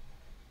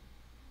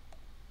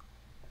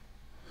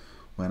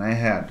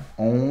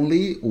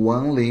only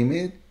one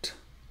limit,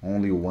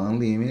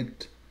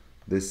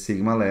 the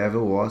sigma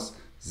level was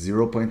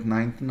 0.99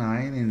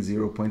 and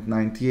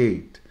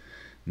 0.98.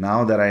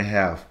 Now that I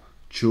have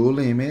two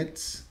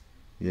limits,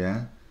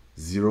 yeah,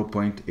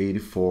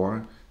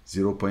 0.84,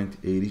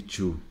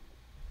 0.82.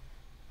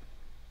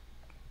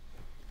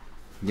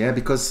 Yeah,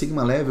 because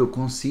sigma level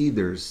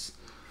considers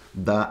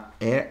the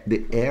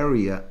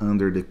area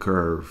under the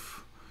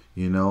curve,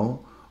 you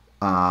know,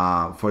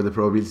 for the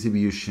probability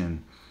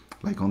distribution,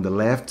 like on the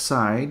left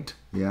side,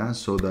 yeah,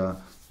 so the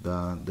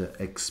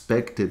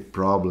expected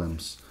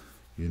problems,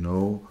 you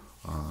know,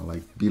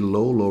 like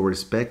below lower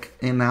spec,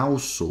 and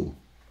also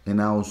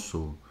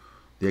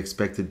the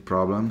expected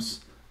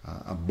problems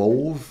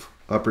above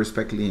upper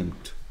spec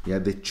limit. Yeah,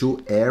 the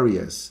two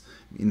areas.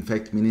 In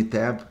fact,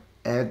 Minitab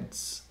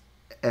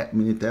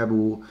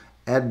will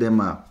add them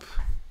up,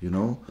 you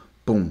know,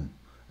 boom,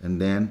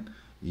 and then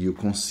you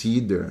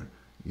consider,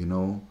 you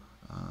know,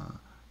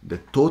 the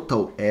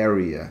total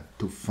area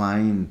to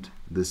find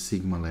the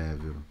sigma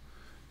level.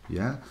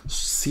 Yeah,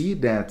 see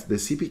that the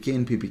CPK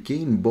and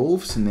PPK in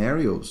both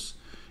scenarios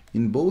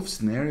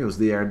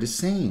they are the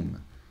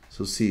same.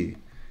 So see,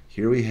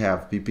 here we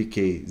have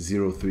PPK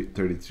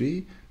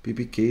 0.33,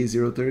 PPK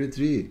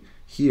 0.33.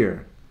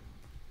 Here,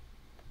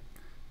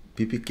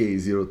 PPK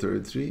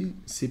 0.33,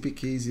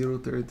 CPK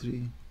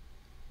 0.33.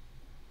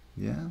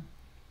 Yeah.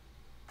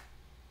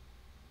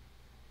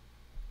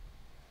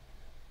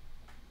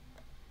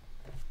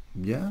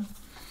 Yeah.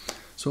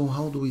 So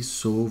how do we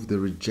solve the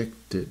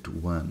rejected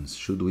ones?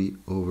 Should we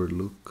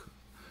overlook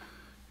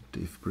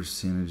if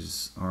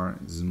percentages are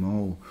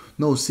small?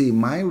 No, see,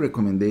 my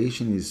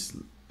recommendation is,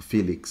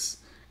 Felix,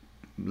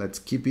 let's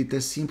keep it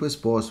as simple as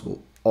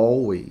possible.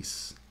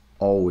 Always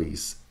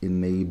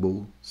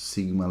enable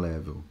sigma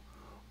level.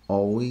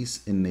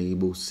 Always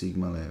enable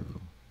sigma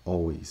level.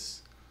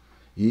 Always.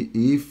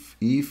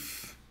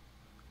 If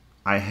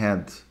I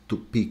had to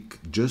pick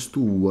just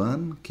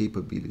one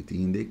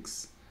capability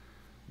index,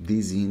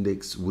 this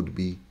index would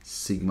be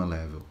sigma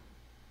level.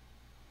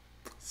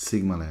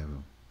 Sigma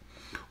level.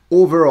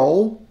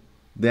 Overall,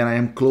 then I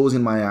am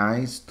closing my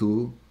eyes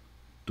to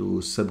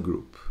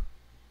subgrouping.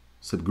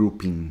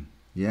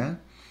 Yeah.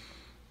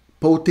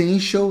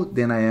 Potential,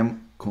 then I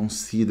am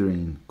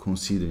considering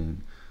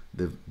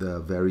the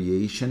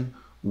variation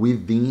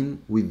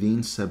within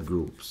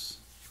subgroups.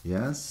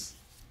 Yes,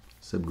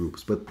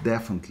 subgroups. But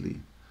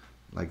definitely,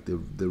 like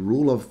the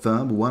rule of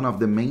thumb, one of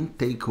the main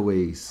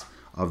takeaways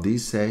of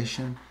this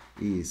session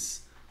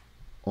is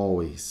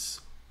always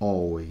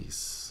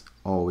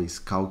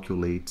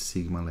calculate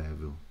sigma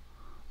level.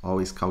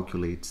 Always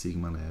calculate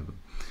sigma level.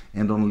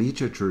 And on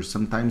literature,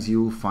 sometimes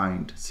you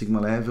find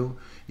sigma level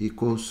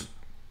equals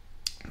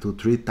to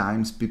 3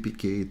 times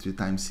PPK, 3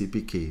 times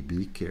CPK.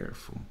 Be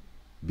careful.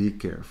 Be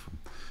careful.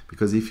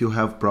 Because if you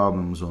have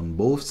problems on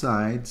both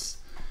sides,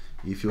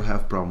 it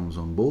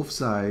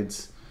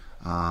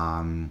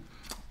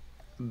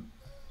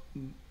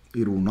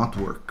will not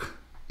work.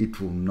 It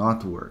will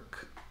not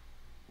work.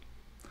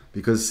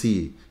 Because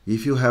see,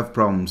 if you have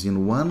problems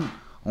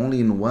only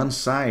in one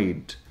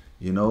side,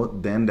 you know,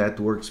 then that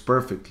works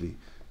perfectly.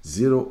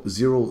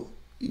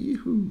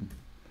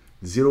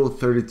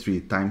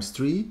 0.33 times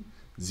 3,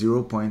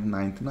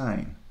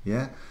 0.99.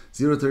 Yeah,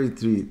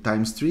 0.33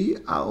 times 3,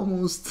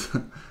 almost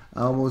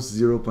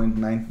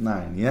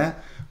 0.99. Yeah,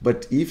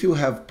 but if you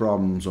have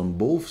problems on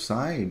both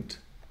sides,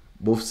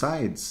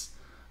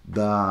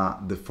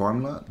 the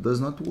formula does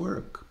not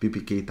work.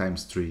 PPK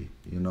times 3,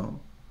 you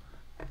know.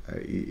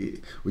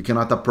 We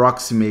cannot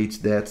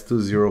approximate that to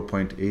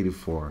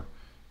 0.84.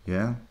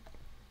 Yeah.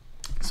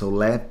 So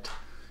let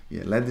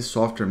the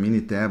software,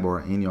 Minitab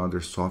or any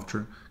other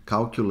software,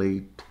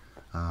 calculate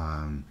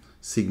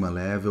sigma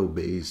level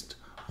based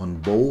on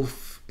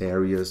both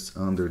areas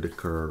under the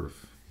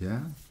curve.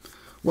 Yeah.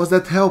 Was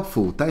that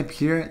helpful? Type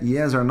here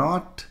yes or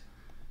not.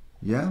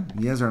 Yeah,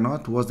 yes or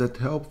not. Was that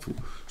helpful?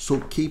 So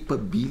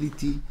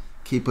capability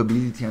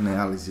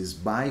analysis,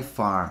 by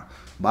far,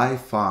 the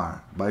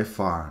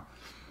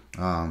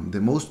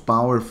most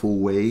powerful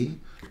way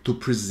to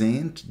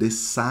present the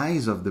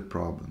size of the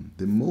problem.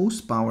 The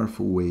most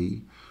powerful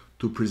way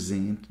to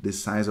present the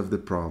size of the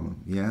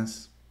problem.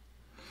 Yes.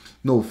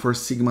 No, for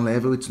sigma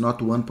level, it's not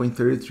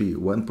 1.33.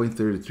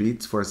 1.33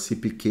 it's for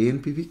CPK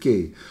and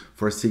PPK.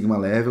 For sigma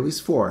level, is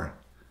 4.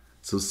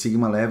 So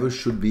sigma level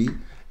should be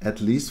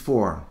at least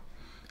 4.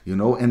 You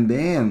know, and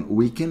then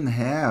we'll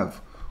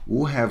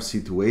have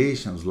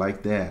situations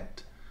like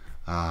that.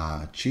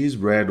 Cheese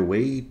bread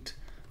weight,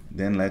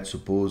 then let's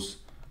suppose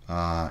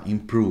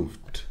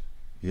improved.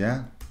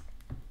 Yeah?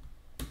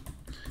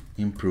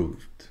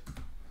 Improved.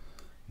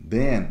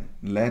 Then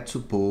let's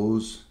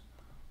suppose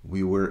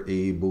we were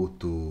able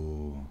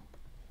to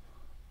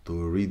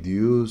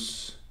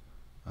reduce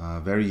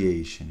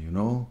variation, you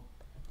know,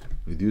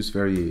 reduce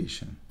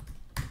variation.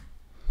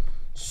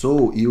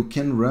 So you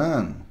can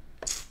run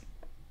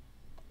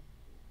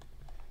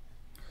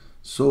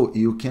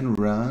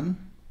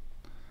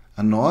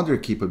another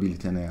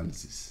capability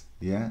analysis,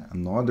 yeah,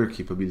 another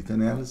capability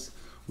analysis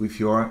with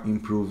your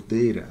improved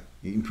data,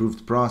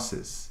 improved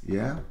process,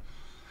 yeah.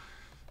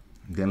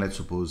 Then let's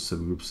suppose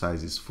subgroup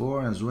size is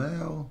 4 as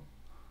well.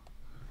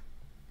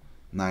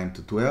 9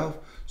 to 12.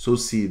 So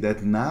see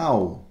that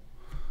now,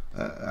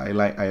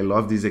 I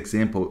love this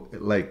example,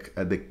 like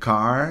the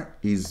car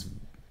is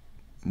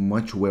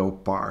much well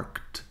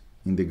parked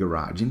in the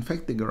garage. In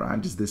fact, the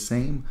garage is the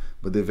same,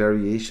 but the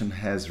variation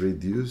has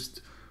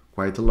reduced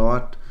quite a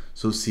lot.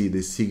 So see,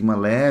 the sigma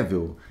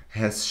level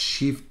has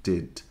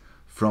shifted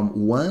from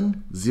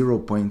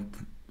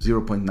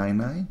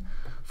 0.99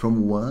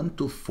 from 1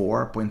 to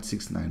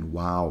 4.69.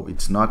 Wow,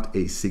 it's not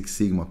a 6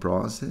 sigma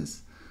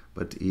process,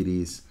 but it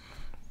is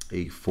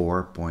a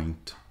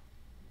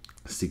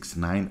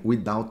 4.69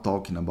 without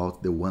talking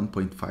about the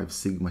 1.5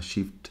 sigma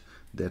shift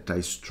that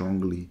I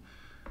strongly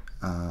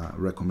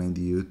recommend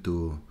you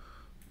to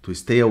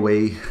stay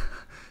away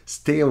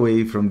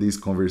from this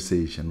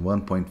conversation.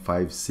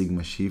 1.5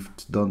 sigma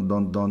shift,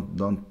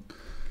 don't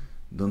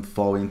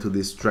fall into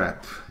this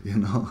trap, you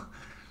know.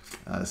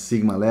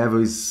 Sigma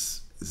level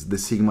is the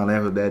sigma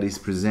level that is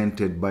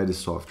presented by the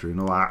software, you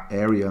know, our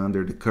area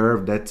under the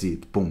curve, that's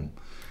it, boom.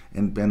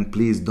 And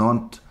please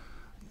don't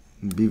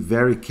be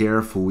very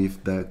careful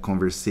with the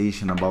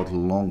conversation about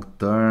long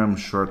term,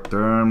 short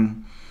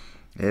term.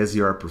 As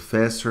your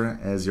professor,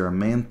 as your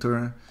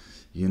mentor,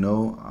 you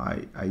know,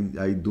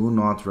 I do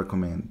not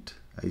recommend.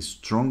 I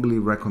strongly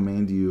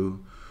recommend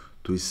you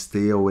to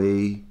stay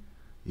away,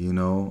 you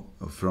know,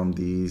 from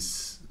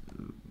this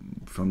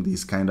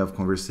kind of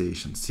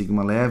conversation.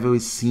 Sigma level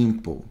is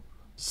simple.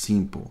 It's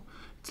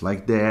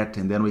like that,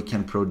 and then we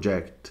can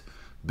project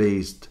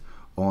based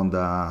on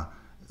the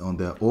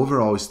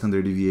overall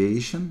standard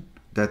deviation.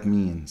 That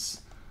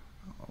means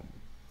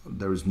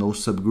there is no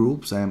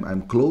subgroups.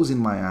 I'm closing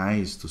my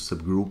eyes to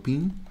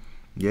subgrouping,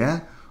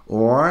 yeah?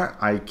 Or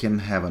I can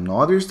have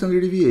another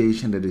standard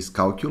deviation that is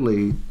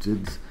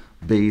calculated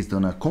based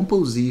on a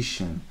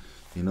composition,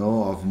 you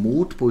know, of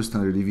multiple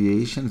standard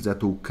deviations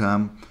that will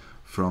come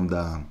from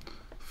the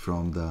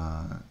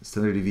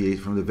standard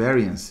deviation, from the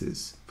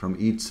variances from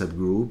each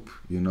subgroup,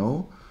 you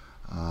know,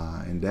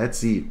 and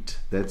that's it.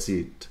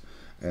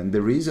 And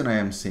the reason I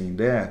am saying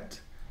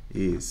that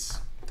is,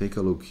 take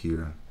a look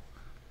here.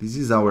 This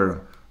is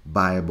our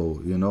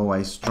Bible, you know.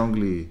 I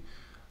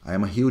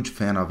am a huge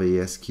fan of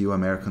ASQ,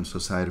 American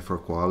Society for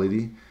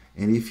Quality,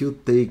 and if you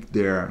take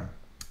their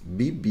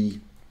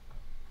BB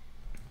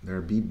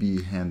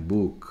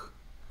handbook,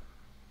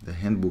 the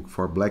handbook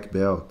for black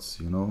belts,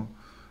 you know,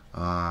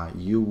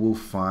 you will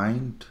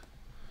find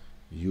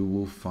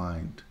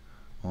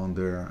on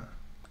their,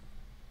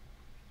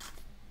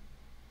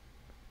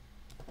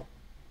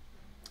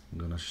 I'm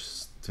gonna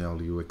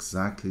tell you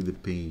exactly the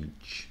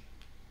page.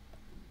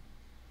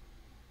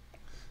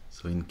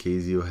 So in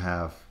case you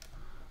have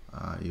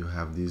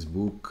this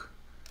book,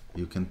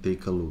 you can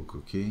take a look,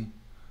 okay?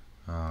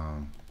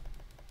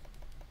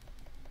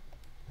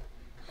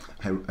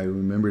 I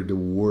remember the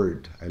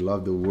word. I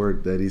love the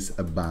word that is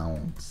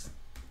abounds.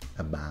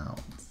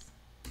 Abounds.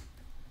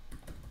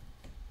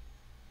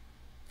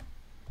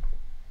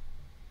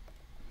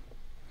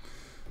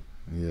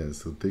 Yeah,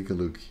 so take a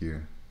look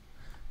here.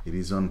 It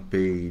is on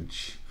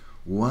page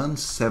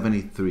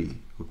 173,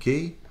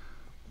 okay?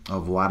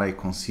 Of what I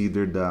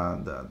consider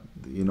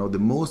the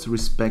most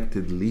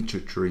respected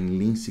literature in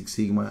Lean Six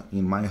Sigma,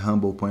 in my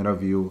humble point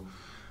of view,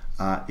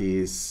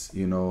 is,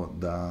 you know,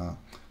 the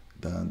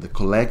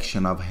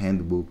collection of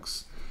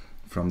handbooks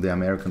from the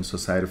American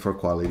Society for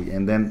Quality.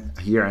 And then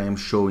here I am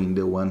showing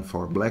the one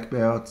for black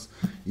belts.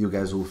 You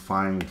guys will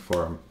find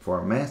for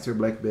master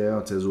black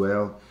belts as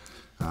well.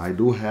 I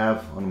do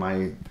have on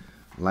my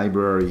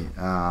library,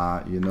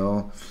 you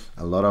know,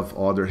 a lot of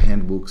other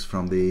handbooks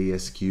from the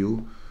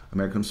ASQ.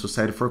 American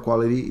Society for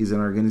Quality is an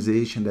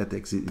organization that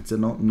exists. It's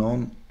an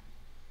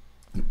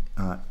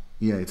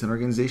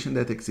organization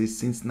that exists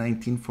since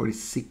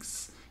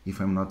 1946,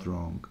 if I'm not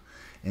wrong.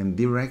 And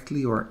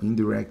directly or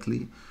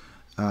indirectly,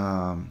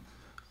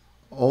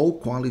 all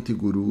quality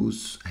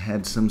gurus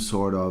had some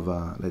sort of,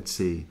 let's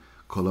say,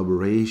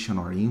 collaboration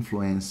or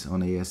influence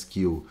on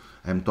ASQ.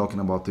 I'm talking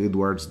about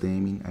Edwards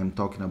Deming, I'm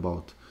talking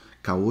about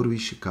Kaoru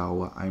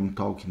Ishikawa, I'm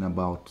talking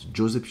about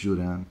Joseph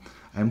Juran,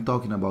 I'm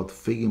talking about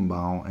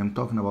Feigenbaum, I'm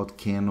talking about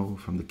Kano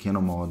from the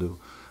Kano model,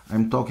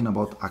 I'm talking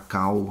about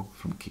Akao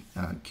from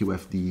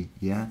QFD,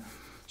 yeah?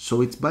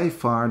 So it's by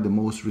far the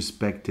most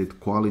respected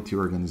quality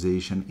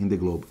organization in the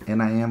globe.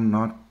 And I'm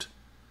not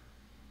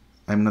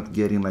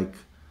getting like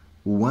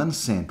 1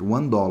 cent,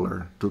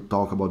 $1 to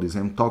talk about this.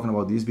 I'm talking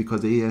about this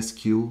because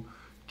ASQ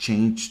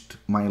changed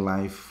my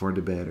life for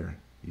the better.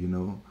 You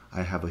know,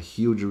 I have a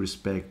huge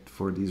respect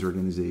for this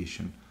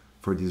organization,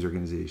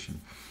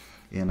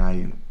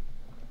 and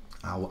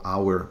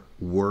our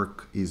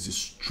work is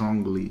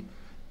strongly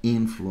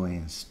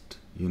influenced,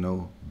 you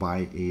know,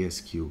 by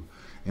ASQ.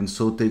 And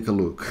so take a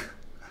look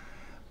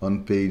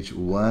on page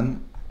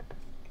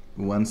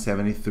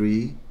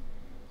 173.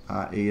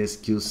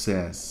 ASQ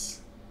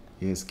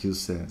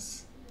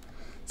says,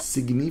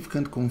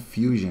 significant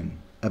confusion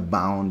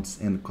abounds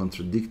and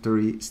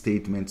contradictory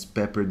statements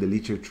pepper the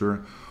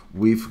literature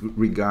with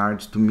regard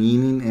to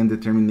meaning and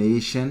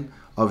determination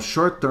of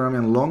short-term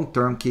and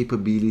long-term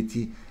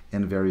capability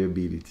and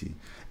variability.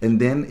 And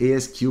then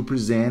ASQ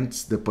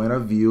presents the point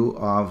of view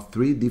of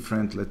 3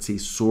 different, let's say,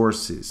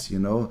 sources, you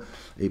know,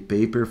 a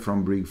paper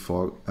from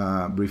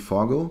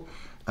Brifogel,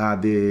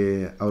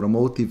 the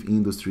Automotive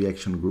Industry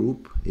Action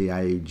Group,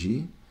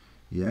 AIAG,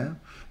 yeah,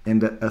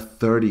 and a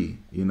 30,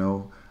 you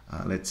know,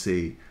 let's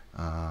say,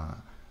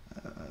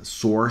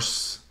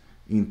 source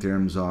in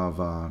terms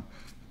of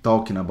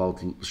talking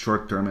about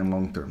short-term and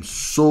long-term.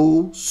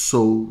 So,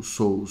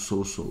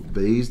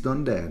 based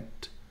on that,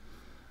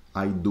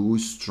 I do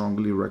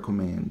strongly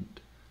recommend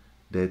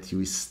that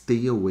you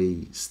stay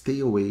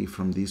away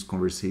from this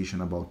conversation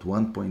about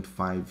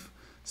 1.5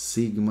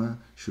 sigma.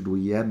 Should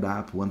we add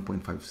up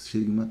 1.5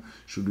 sigma?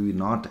 Should we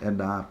not add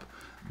up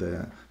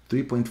the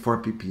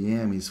 3.4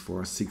 ppm is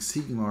for 6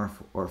 sigma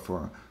or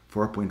for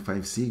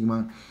 4.5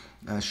 sigma?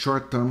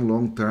 Short-term,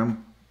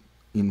 long-term,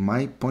 in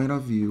my point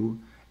of view,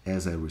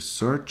 as a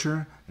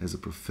researcher, as a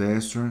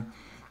professor,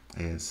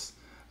 as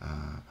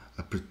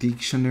a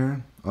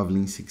practitioner of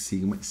Lean Six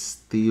Sigma,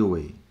 stay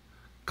away.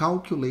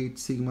 Calculate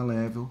sigma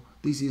level.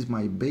 This is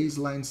my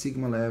baseline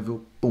sigma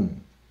level.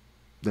 Boom.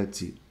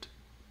 That's it.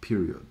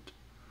 Period.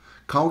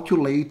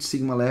 Calculate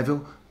sigma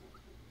level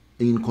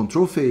in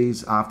control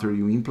phase after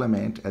you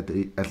implement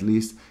at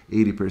least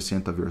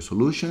 80% of your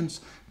solutions.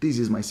 This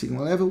is my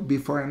sigma level.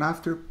 Before and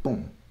after.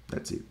 Boom.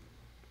 That's it.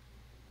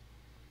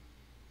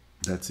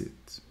 That's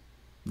it.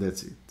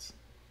 That's it.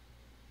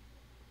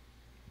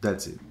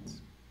 That's it.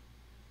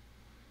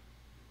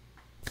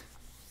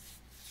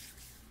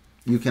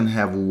 You can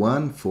have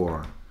one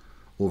for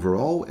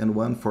overall and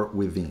one for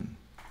within,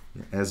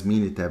 as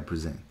Minitab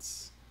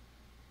presents.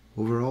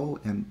 Overall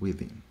and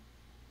within.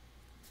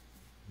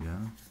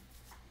 Yeah.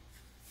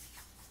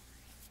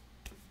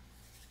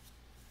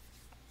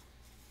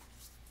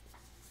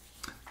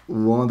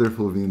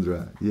 Wonderful,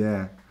 Vindra.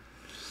 Yeah.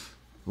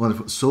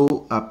 Wonderful.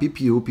 So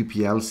PPU,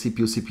 PPL,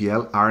 CPU,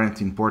 CPL aren't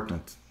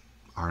important.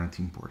 Aren't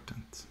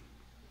important.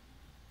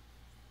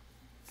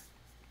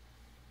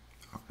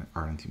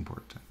 Aren't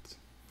important.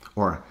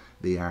 Or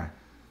they are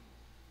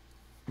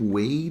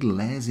way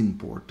less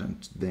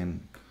important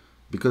than,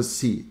 because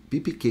see,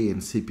 PPK and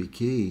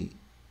CPK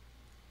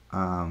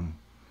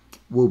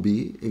will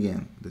be,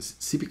 again, the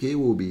CPK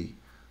will be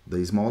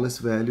the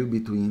smallest value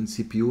between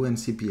CPU and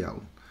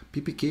CPL.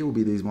 PPK will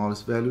be the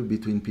smallest value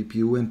between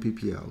PPU and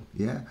PPL,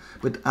 yeah?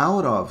 But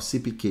out of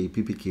CPK,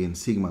 PPK, and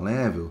sigma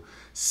level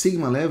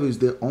is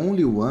the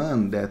only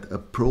one that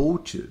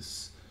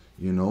approaches,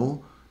 you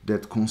know,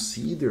 that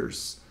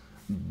considers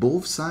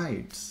both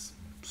sides.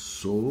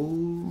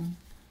 So,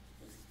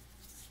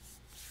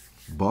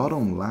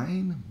 bottom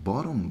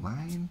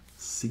line,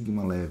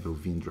 sigma level,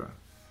 Vindra.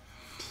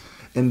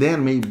 And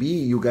then maybe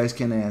you guys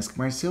can ask,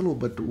 Marcelo,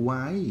 but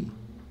why?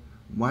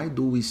 Why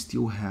do we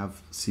still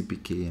have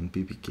CPK and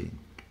PPK?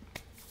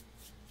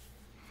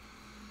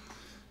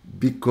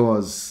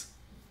 Because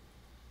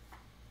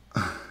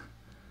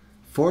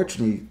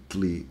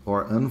fortunately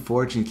or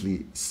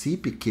unfortunately,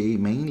 CPK,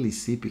 mainly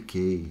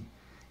CPK,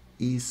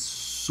 is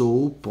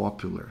so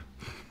popular.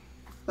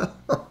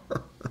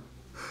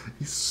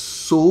 It's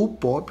so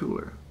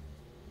popular.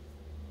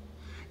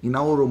 In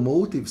our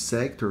automotive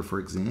sector, for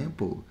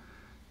example,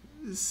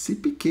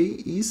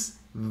 CPK is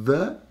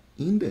the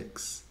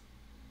index.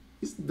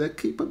 It's the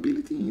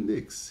capability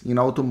index. In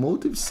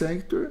automotive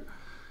sector,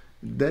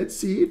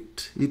 that's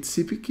it. It's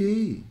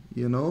CPK,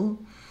 you know?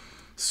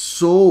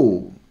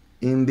 So,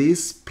 in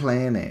this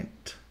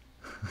planet,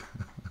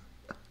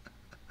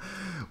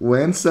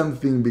 when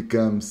something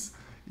becomes,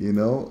 you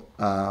know,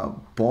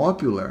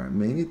 popular,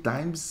 many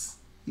times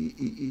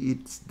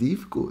it's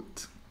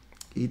difficult.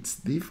 It's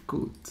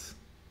difficult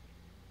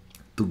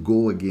to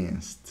go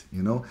against,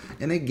 you know?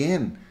 And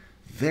again,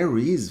 there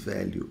is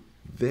value.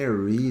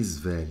 There is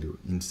value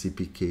in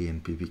CPK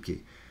and PPK.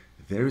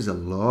 There is a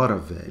lot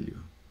of value,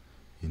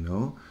 you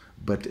know?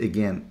 But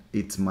again,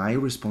 it's my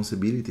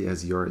responsibility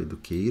as your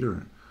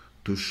educator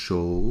to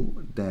show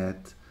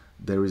that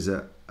there is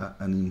an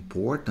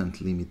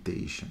important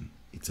limitation.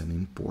 It's an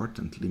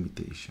important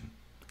limitation.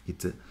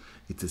 It's a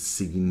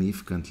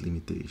significant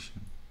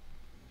limitation.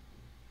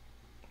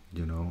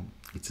 You know,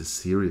 it's a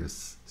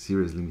serious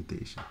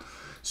limitation.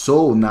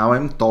 So now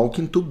I'm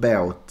talking to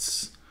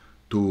belts,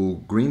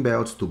 to green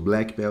belts, to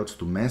black belts,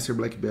 to master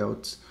black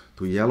belts,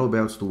 to yellow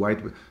belts, to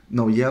white.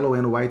 No, yellow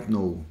and white,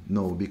 no,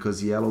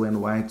 because yellow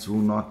and whites will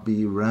not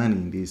be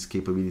running this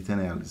capability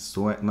analysis.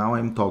 So now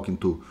I'm talking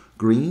to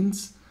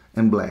greens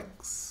and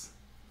blacks,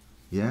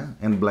 yeah,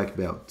 and black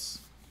belts,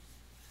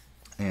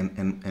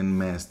 and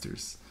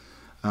masters.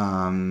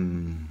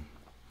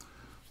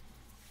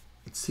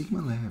 It's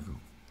sigma level.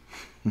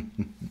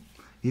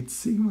 It's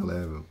sigma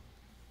level.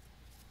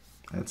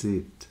 That's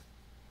it.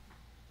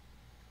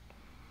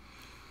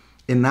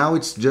 And now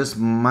it's just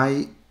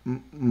my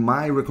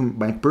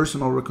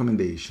personal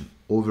recommendation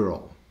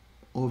overall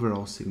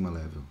sigma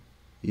level.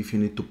 If you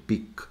need to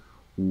pick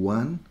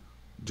one,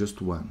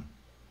 just one,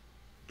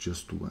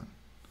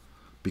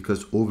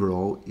 because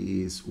overall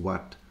is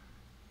what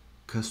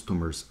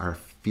customers are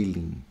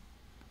feeling.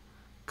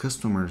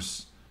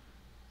 Customers,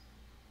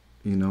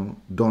 you know,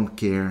 don't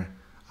care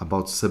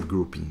about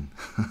subgrouping.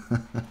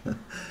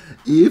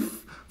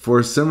 If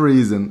for some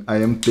reason I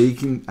am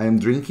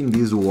drinking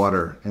this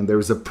water and there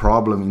is a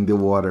problem in the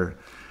water,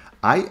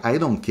 I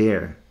don't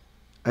care.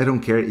 I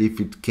don't care if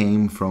it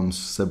came from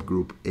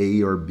subgroup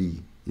A or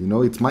B. You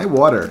know, it's my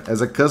water. As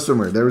a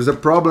customer, there is a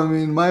problem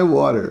in my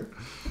water.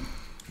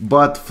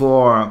 But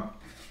for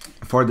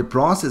the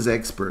process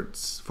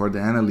experts, for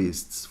the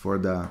analysts, for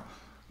the,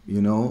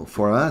 you know,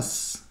 for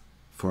us,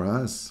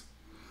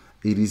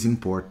 it is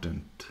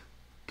important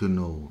to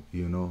know,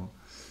 you know,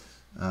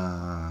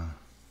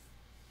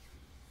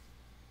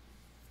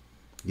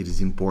 it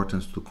is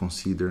important to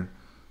consider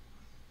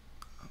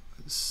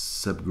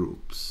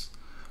subgroups,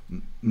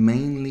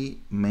 mainly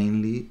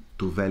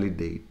to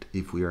validate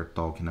if we are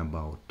talking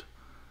about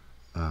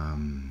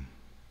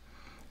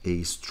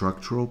a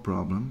structural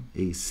problem,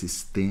 a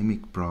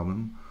systemic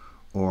problem,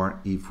 or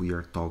if we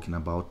are talking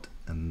about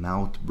an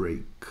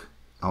outbreak,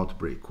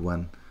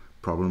 one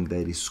problem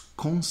that is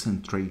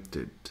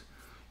concentrated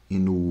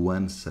in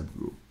one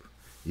subgroup.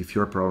 If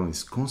your problem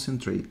is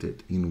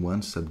concentrated in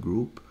one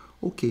subgroup,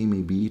 okay,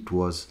 maybe it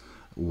was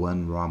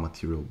one raw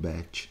material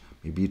batch,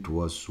 maybe it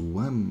was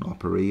one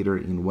operator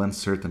in one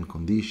certain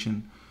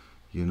condition,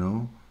 you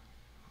know.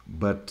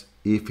 But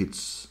if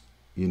it's,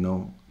 you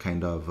know,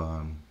 kind of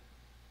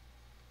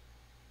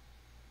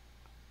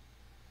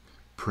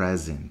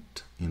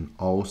present in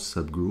all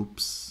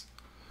subgroups,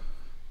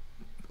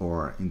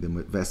 or in the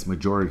vast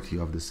majority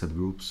of the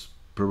subgroups,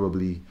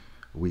 probably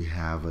we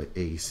have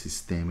a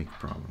systemic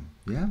problem.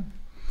 Yeah.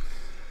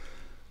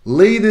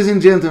 Ladies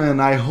and gentlemen,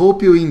 I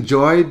hope you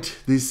enjoyed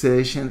this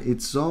session.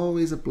 It's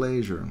always a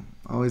pleasure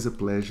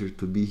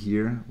to be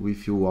here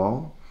with you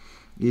all.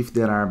 If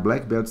there are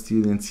black belt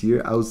students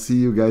here, I'll see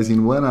you guys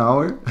in 1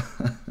 hour.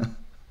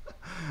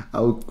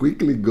 I'll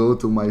quickly go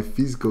to my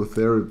physical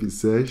therapy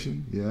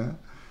session, yeah,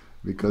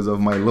 because of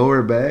my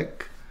lower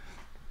back.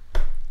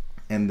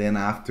 And then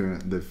after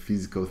the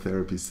physical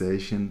therapy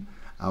session,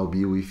 I'll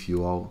be with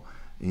you all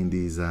in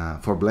this,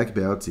 for black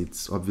belts,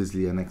 it's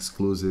obviously an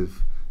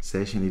exclusive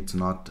session. It's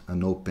not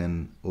an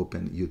open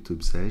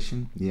YouTube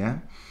session, yeah.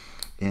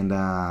 And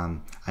I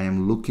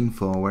am looking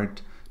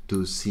forward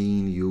to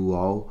seeing you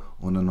all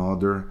on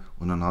another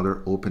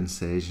open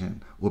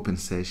session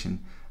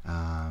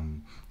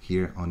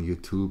here on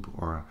YouTube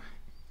or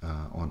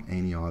on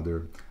any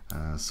other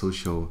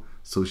social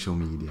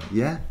media.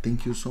 Yeah,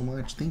 thank you so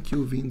much. Thank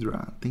you,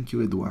 Vindra. Thank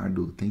you,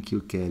 Eduardo. Thank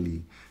you,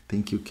 Kelly.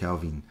 Thank you,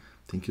 Calvin.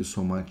 Thank you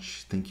so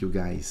much. Thank you,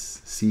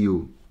 guys. See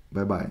you.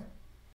 Bye bye.